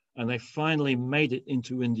 And they finally made it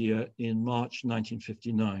into India in March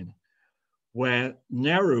 1959, where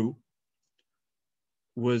Nehru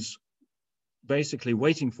was basically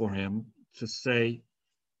waiting for him to say,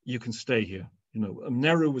 you can stay here. You know,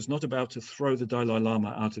 Nehru was not about to throw the Dalai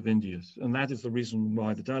Lama out of India. And that is the reason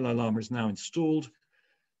why the Dalai Lama is now installed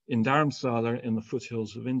in Dharamsala in the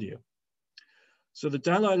foothills of India. So the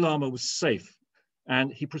Dalai Lama was safe.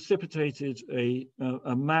 And he precipitated a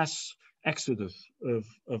mass exodus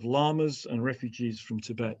of lamas and refugees from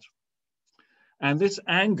Tibet. And this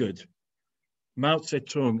angered Mao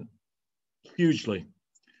Zedong hugely.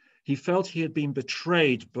 He felt he had been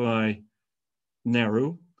betrayed by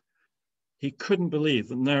Nehru. He couldn't believe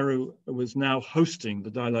that Nehru was now hosting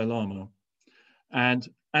the Dalai Lama. And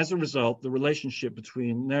as a result, the relationship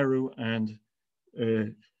between Nehru and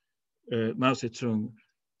Mao Zedong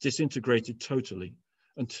disintegrated totally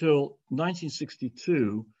until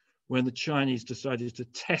 1962, when the Chinese decided to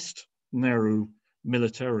test Nehru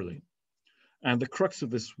militarily. And the crux of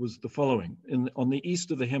this was the following. On the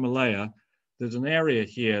east of the Himalaya, there's an area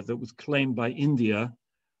here that was claimed by India,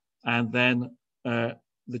 and then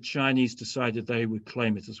the Chinese decided they would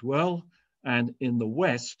claim it as well. And in the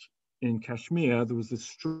west, in Kashmir, there was this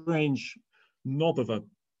strange knob of a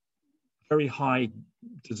very high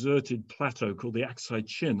deserted plateau called the Aksai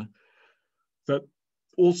Chin that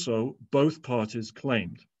also both parties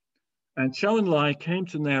claimed. And Chou En-lai came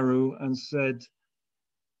to Nehru and said,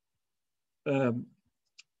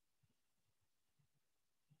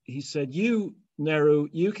 he said, you, Nehru,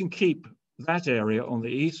 you can keep that area on the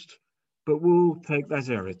east, but we'll take that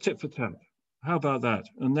area, tit for tat. How about that?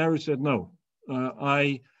 And Nehru said, no,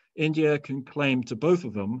 India can claim to both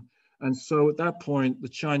of them. And so at that point, the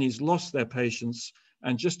Chinese lost their patience,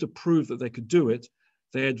 and just to prove that they could do it,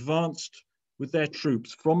 they advanced with their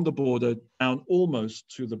troops from the border down almost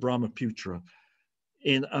to the Brahmaputra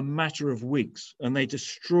in a matter of weeks. And they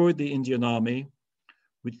destroyed the Indian army,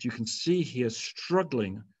 which you can see here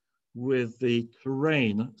struggling with the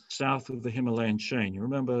terrain south of the Himalayan chain. You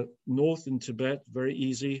remember north in Tibet, very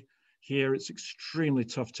easy. Here it's extremely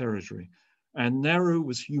tough territory. And Nehru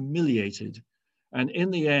was humiliated. And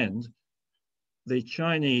in the end, the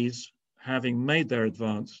Chinese, having made their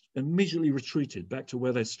advance, immediately retreated back to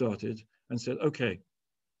where they started and said, okay,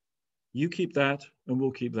 you keep that and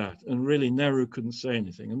we'll keep that. And really Nehru couldn't say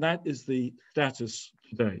anything. And that is the status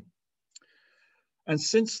today. And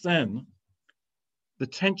since then, the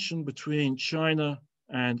tension between China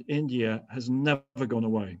and India has never gone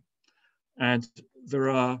away. And there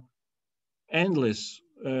are endless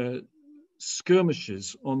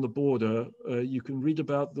skirmishes on the border. You can read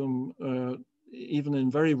about them even in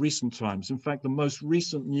very recent times. In fact, the most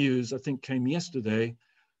recent news, I think, came yesterday,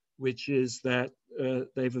 which is that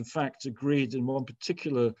they've in fact agreed in one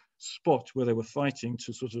particular spot where they were fighting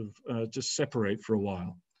to sort of just separate for a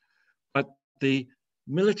while. But the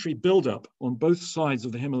military buildup on both sides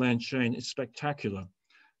of the Himalayan chain is spectacular.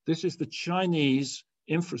 This is the Chinese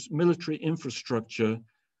military infrastructure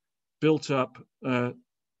built up,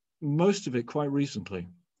 most of it quite recently.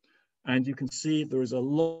 And you can see there is a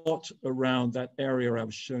lot around that area I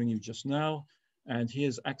was showing you just now. And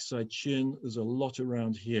here's Aksai Chin. There's a lot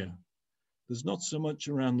around here. There's not so much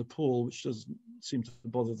around Nepal, which doesn't seem to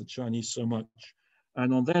bother the Chinese so much.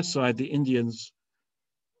 And on their side, the Indians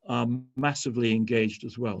are massively engaged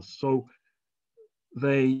as well. So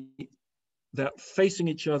they're facing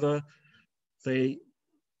each other. They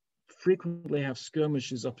frequently have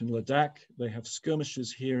skirmishes up in Ladakh. They have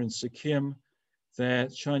skirmishes here in Sikkim.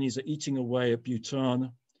 The Chinese are eating away at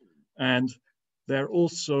Bhutan. And they're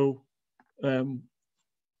also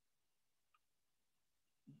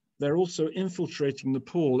infiltrating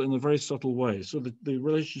Nepal in a very subtle way. So the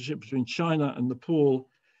relationship between China and Nepal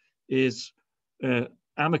is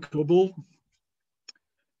amicable.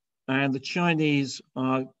 And the Chinese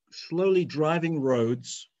are slowly driving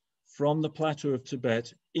roads from the plateau of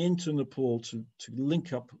Tibet into Nepal to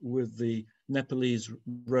link up with the Nepalese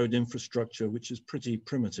road infrastructure, which is pretty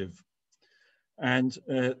primitive. And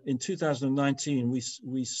in 2019,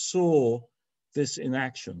 we saw this in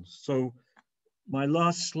action. So my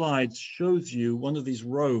last slide shows you one of these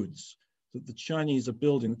roads that the Chinese are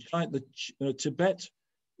building. Tibet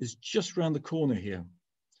is just around the corner here.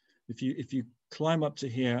 If you climb up to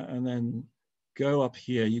here and then go up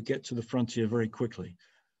here, you get to the frontier very quickly.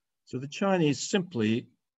 So the Chinese simply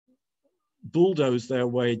bulldoze their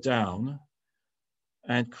way down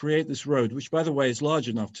and create this road, which by the way is large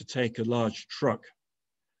enough to take a large truck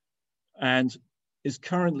and is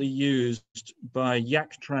currently used by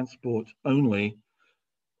yak transport only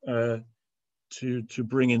to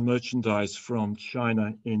bring in merchandise from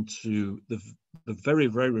China into the very,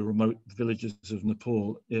 very remote villages of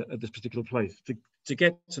Nepal at this particular place. To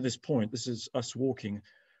get to this point, this is us walking,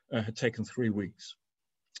 had taken 3 weeks.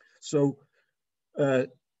 So the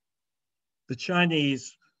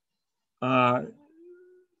Chinese are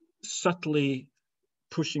subtly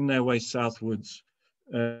pushing their way southwards,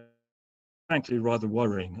 frankly rather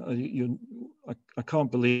worrying. I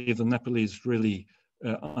can't believe the Nepalese really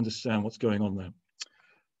understand what's going on there.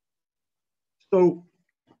 So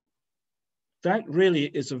that really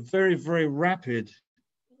is a very, very rapid,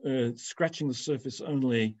 scratching the surface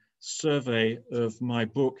only survey of my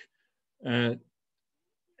book.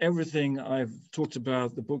 Everything I've talked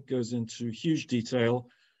about, the book goes into huge detail.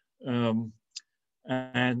 I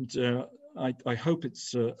hope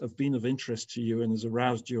it's been of interest to you and has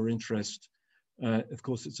aroused your interest. Of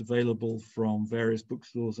course, it's available from various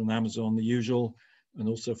bookstores and Amazon, the usual, and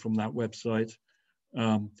also from that website.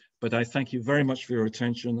 But I thank you very much for your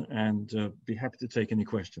attention and be happy to take any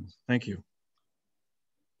questions. Thank you.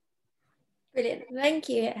 Brilliant. Thank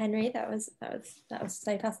you, Henry. That was so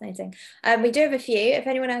fascinating. We do have a few. If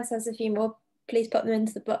anyone else has a few more, please put them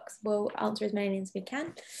into the box. We'll answer as many as we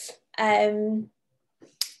can. I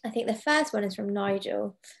think the first one is from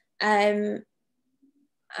Nigel. And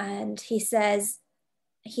he says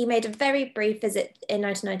he made a very brief visit in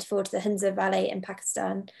 1994 to the Hunza Valley in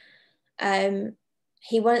Pakistan.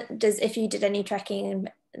 He wonders if you did any trekking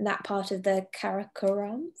in that part of the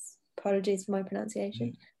Karakorams. Apologies for my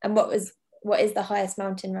pronunciation. And what is the highest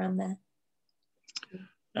mountain around there?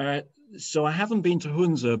 So I haven't been to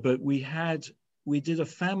Hunza, but we did a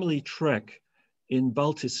family trek in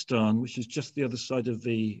Baltistan, which is just the other side of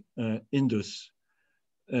the Indus,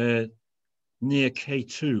 near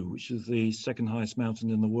K2, which is the second highest mountain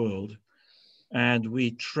in the world. And we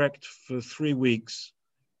trekked for 3 weeks.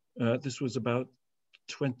 This was about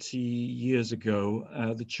 20 years ago.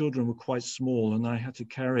 The children were quite small and I had to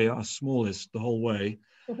carry our smallest the whole way.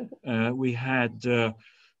 We had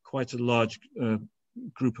quite a large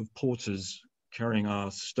group of porters carrying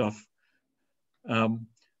our stuff.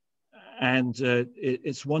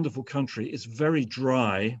 It's wonderful country. It's very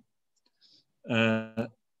dry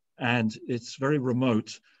and it's very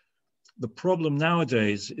remote. The problem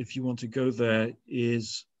nowadays, if you want to go there,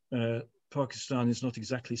 is Pakistan is not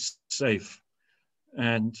exactly safe.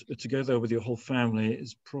 And to go there with your whole family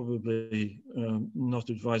is probably not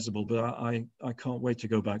advisable, but I can't wait to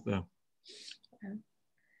go back there.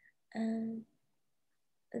 And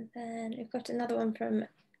then we've got another one from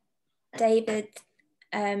David,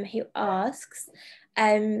 who asks,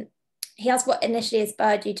 what initially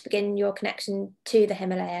inspired you to begin your connection to the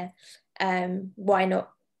Himalaya? Why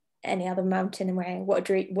not any other mountain, and what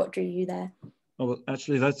drew you there? Oh, well,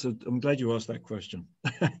 actually, I'm glad you asked that question.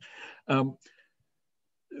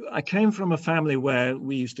 I came from a family where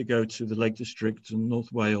we used to go to the Lake District and North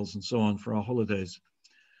Wales and so on for our holidays.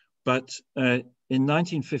 But in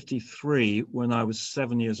 1953, when I was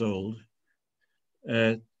 7 years old,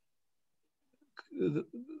 the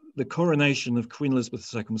coronation of Queen Elizabeth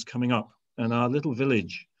II was coming up, and our little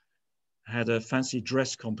village had a fancy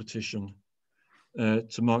dress competition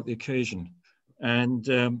to mark the occasion. And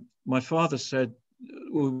my father said,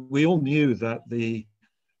 we all knew that the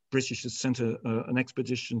British had sent an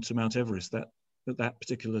expedition to Mount Everest at that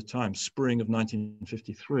particular time, spring of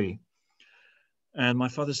 1953. And my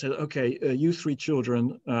father said, okay, you 3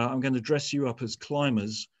 children, I'm going to dress you up as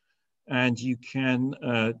climbers, and you can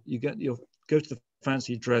go to the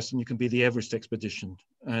fancy dress and you can be the Everest expedition.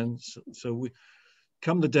 And so we,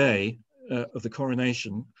 come the day of the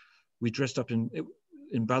coronation, we dressed up in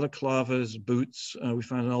balaclavas, boots. We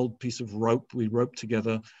found an old piece of rope. We roped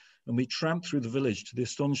together and we tramped through the village to the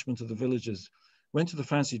astonishment of the villagers, went to the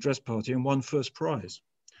fancy dress party and won first prize.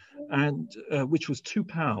 And which was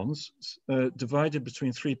 £2, divided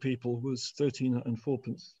between 3 people was 13 and 4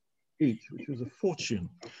 pence each, which was a fortune.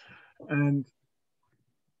 And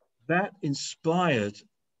that inspired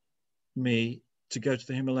me to go to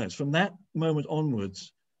the Himalayas. From that moment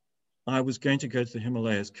onwards, I was going to go to the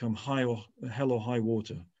Himalayas come hell or high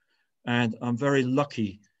water. And I'm very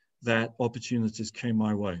lucky that opportunities came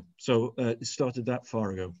my way. So it started that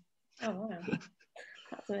far ago. Oh, wow.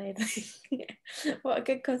 That's amazing. What a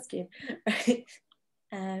good costume.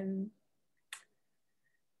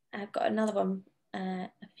 I've got another one,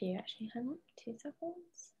 a few actually. Hang on, 2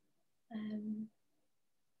 seconds.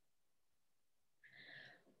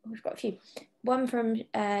 We've got a few. One from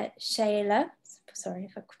Shayla. Sorry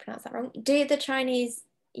if I pronounced that wrong. Do the Chinese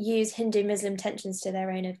use Hindu-Muslim tensions to their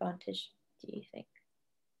own advantage, do you think?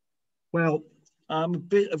 Well, I'm a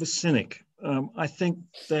bit of a cynic. I think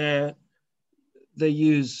they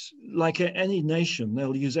use, like any nation,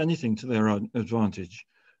 they'll use anything to their own advantage.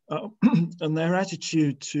 And their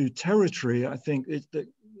attitude to territory, I think,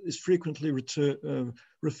 is frequently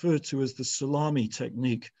referred to as the salami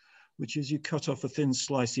technique, which is you cut off a thin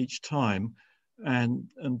slice each time and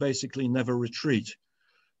basically never retreat.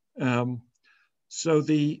 So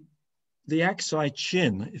the Aksai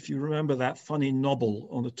Chin, if you remember that funny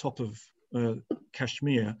knobble on the top of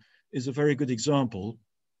Kashmir, is a very good example.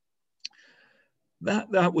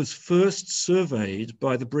 That was first surveyed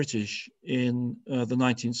by the British in the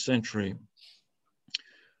 19th century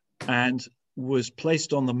and was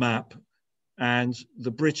placed on the map. And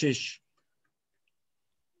the British,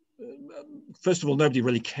 first of all, nobody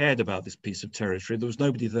really cared about this piece of territory. There was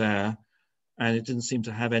nobody there, and it didn't seem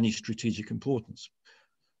to have any strategic importance.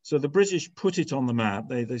 So the British put it on the map.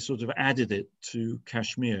 They sort of added it to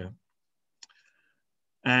Kashmir.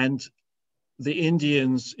 And the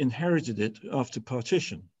Indians inherited it after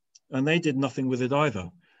partition, and they did nothing with it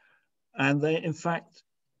either. And they, in fact,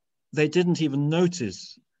 they didn't even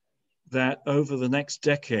notice that over the next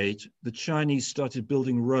decade, the Chinese started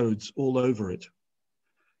building roads all over it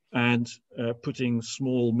and putting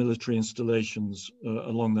small military installations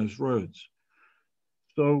along those roads.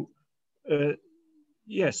 So,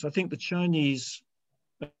 yes, I think the Chinese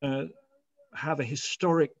have a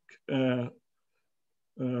historic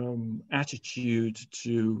attitude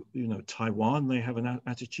to, Taiwan. They have an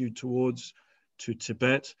attitude to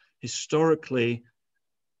Tibet. Historically,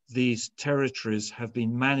 these territories have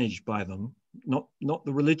been managed by them, not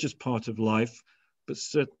the religious part of life, but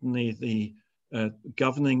certainly the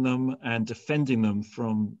governing them and defending them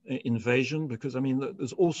from invasion, because, I mean,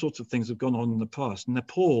 there's all sorts of things that have gone on in the past.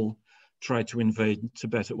 Nepal tried to invade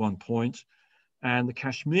Tibet at one point, and the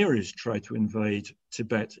Kashmiris tried to invade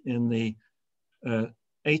Tibet in the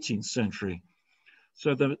 18th century.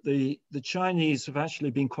 So the Chinese have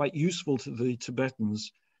actually been quite useful to the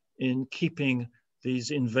Tibetans in keeping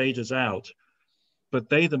these invaders out, but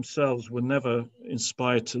they themselves were never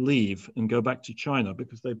inspired to leave and go back to China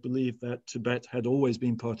because they believed that Tibet had always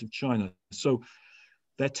been part of China. So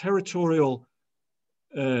their territorial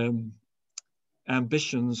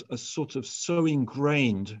ambitions are sort of so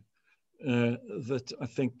ingrained that I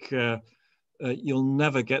think you'll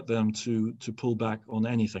never get them to pull back on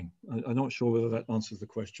anything. I'm not sure whether that answers the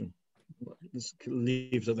question. Let's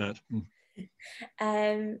leave it at that.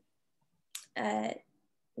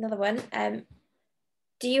 Another one.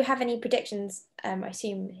 Do you have any predictions, I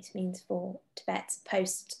assume this means for Tibet,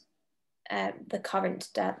 post the current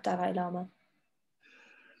Dalai Lama?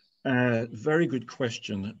 Very good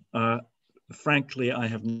question. Frankly, I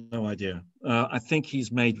have no idea. I think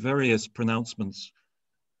he's made various pronouncements.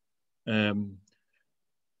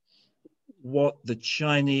 What the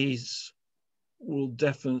Chinese will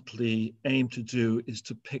definitely aim to do is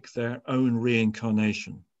to pick their own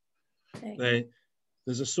reincarnation. Okay.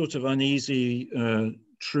 There's a sort of uneasy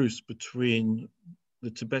truce between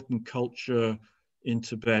the Tibetan culture in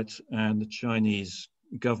Tibet and the Chinese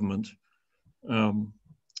government. And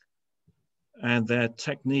their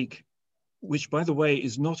technique, which, by the way,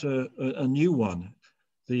 is not a new one.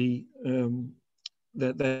 Their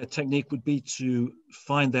technique would be to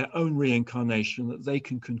find their own reincarnation that they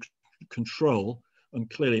can control. And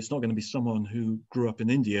clearly, it's not going to be someone who grew up in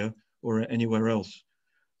India or anywhere else.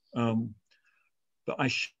 But I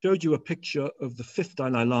showed you a picture of the 5th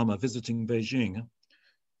Dalai Lama visiting Beijing.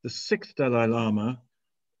 The 6th Dalai Lama,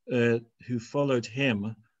 who followed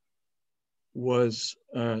him, was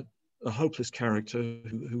a hopeless character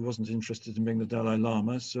who wasn't interested in being the Dalai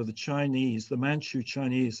Lama. So the Chinese, the Manchu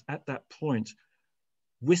Chinese at that point,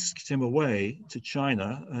 whisked him away to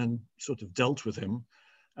China and sort of dealt with him.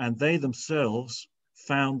 And they themselves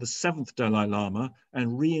found the 7th Dalai Lama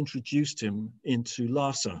and reintroduced him into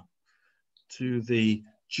Lhasa, to the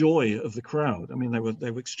joy of the crowd. I mean, they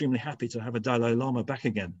were extremely happy to have a Dalai Lama back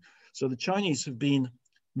again. So the Chinese have been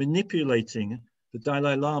manipulating the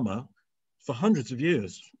Dalai Lama for hundreds of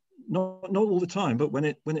years, not all the time, but when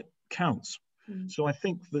it counts. Mm. So I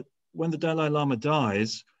think that when the Dalai Lama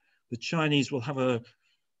dies, the Chinese will have a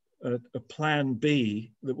plan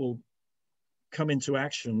B that will come into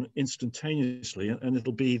action instantaneously, and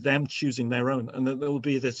it'll be them choosing their own, and there will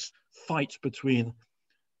be this fight between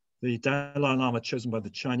the Dalai Lama chosen by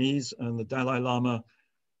the Chinese and the Dalai Lama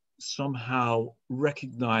somehow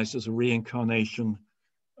recognized as a reincarnation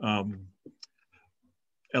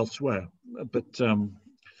elsewhere. But I'm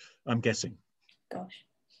guessing. Gosh,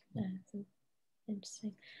 that's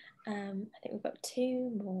interesting. I think we've got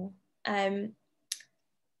 2 more.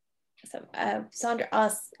 Sandra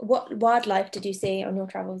asks, what wildlife did you see on your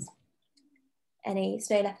travels? Any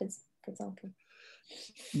snow leopards, for example?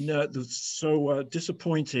 No, so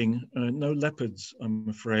disappointing. No leopards, I'm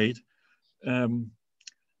afraid.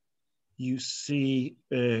 You see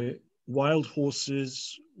wild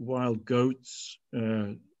horses, wild goats,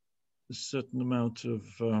 a certain amount of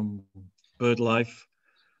bird life.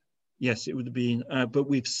 Yes, it would have been, but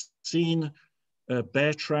we've seen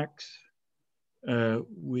bear tracks.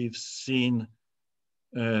 We've seen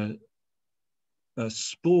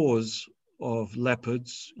spores of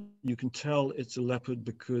leopards. You can tell it's a leopard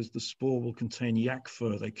because the spore will contain yak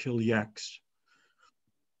fur. They kill yaks.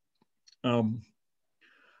 But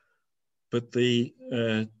the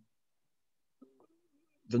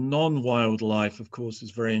non-wildlife, of course,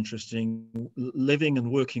 is very interesting. Living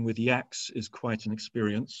and working with yaks is quite an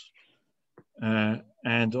experience.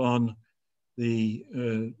 And on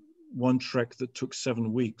the one trek that took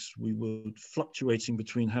 7 weeks, we were fluctuating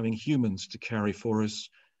between having humans to carry for us,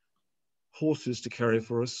 horses to carry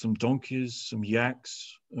for us, some donkeys, some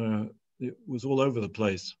yaks. It was all over the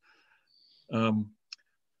place.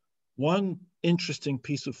 One interesting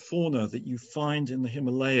piece of fauna that you find in the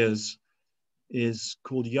Himalayas is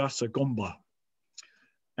called Yasagomba.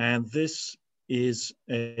 And this is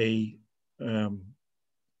a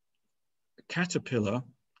caterpillar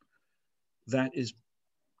that is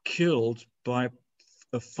killed by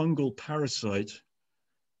a fungal parasite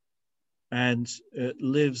and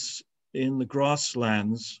lives in the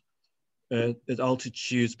grasslands at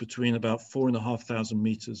altitudes between about 4,500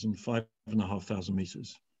 meters and 5,500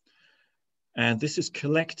 meters. And this is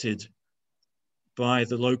collected by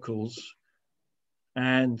the locals,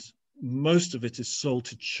 and most of it is sold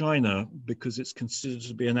to China because it's considered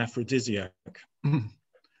to be an aphrodisiac.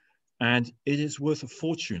 And it is worth a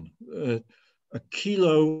fortune. A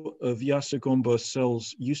kilo of Yasagomba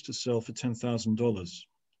used to sell for $10,000.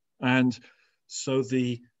 And so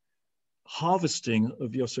the harvesting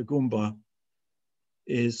of Yasagomba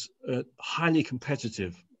is highly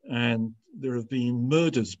competitive. And there have been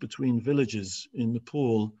murders between villages in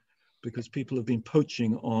Nepal because people have been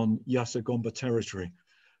poaching on Yasagomba territory.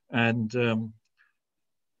 And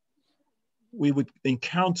we would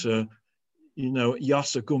encounter,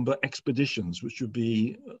 Yasagomba expeditions, which would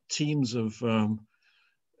be teams of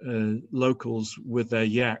locals with their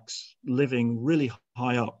yaks living really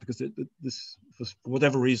high up, because this, for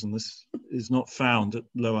whatever reason, this is not found at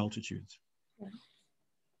low altitudes. Yeah.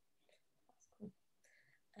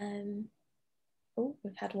 Oh,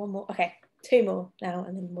 we've had one more. Okay, 2 more now,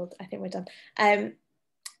 and then I think we're done.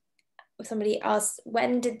 Somebody asked,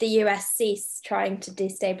 when did the US cease trying to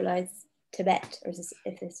destabilize Tibet, or is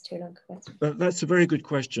this too long a question? That's a very good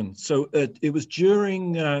question. So it was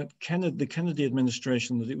during the Kennedy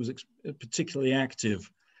administration that it was particularly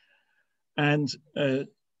active. And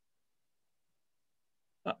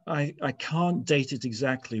I can't date it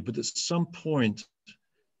exactly, but at some point,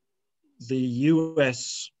 the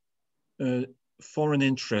US foreign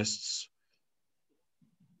interests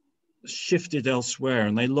shifted elsewhere,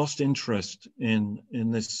 and they lost interest in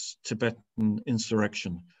this Tibetan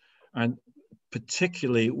insurrection. And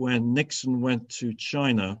particularly when Nixon went to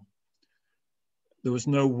China, there was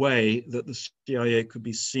no way that the CIA could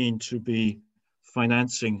be seen to be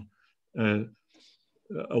financing a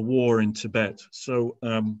war in Tibet. So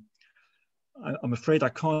I'm afraid I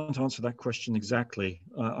can't answer that question exactly.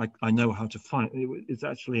 I know how to find it. It's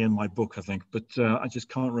actually in my book, I think, but I just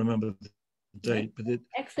can't remember the date. But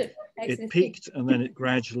Excellent. It peaked, and then it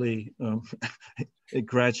gradually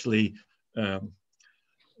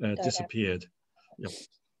disappeared. Yep.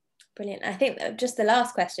 Brilliant. I think just the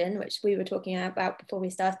last question, which we were talking about before we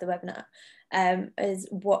started the webinar, is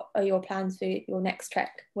what are your plans for your next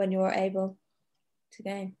trek when you're able to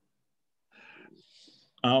go?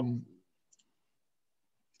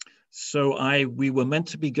 So we were meant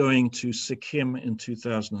to be going to Sikkim in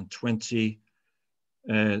 2020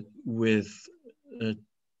 with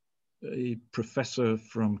a professor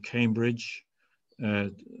from Cambridge, a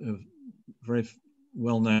very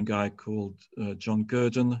well-known guy called John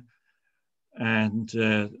Gurdon, and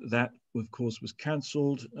that, of course, was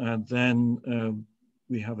cancelled. And then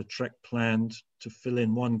we have a trek planned to fill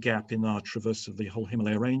in one gap in our traverse of the whole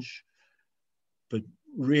Himalaya range. But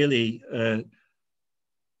really,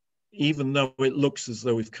 even though it looks as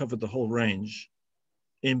though we've covered the whole range,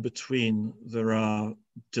 in between there are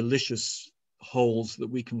delicious holes that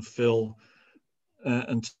we can fill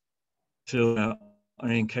until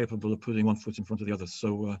are incapable of putting one foot in front of the other.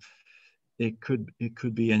 So it could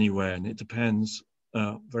be anywhere, and it depends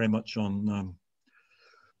very much on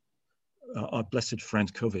our blessed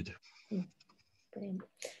friend COVID. Brilliant.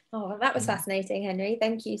 Oh, that was fascinating, Henry.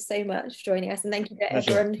 Thank you so much for joining us, and thank you to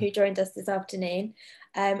everyone who joined us this afternoon.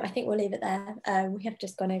 I think we'll leave it there. We have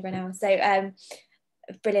just gone over an hour, so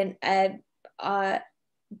brilliant.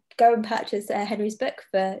 Go and purchase Henry's book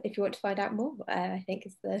if you want to find out more. I think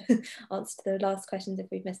is the answer to the last questions if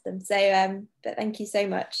we've missed them. So, but thank you so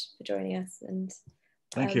much for joining us, and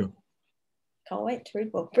thank you. Can't wait to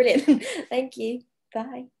read more. Brilliant. Thank you.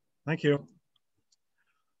 Bye. Thank you.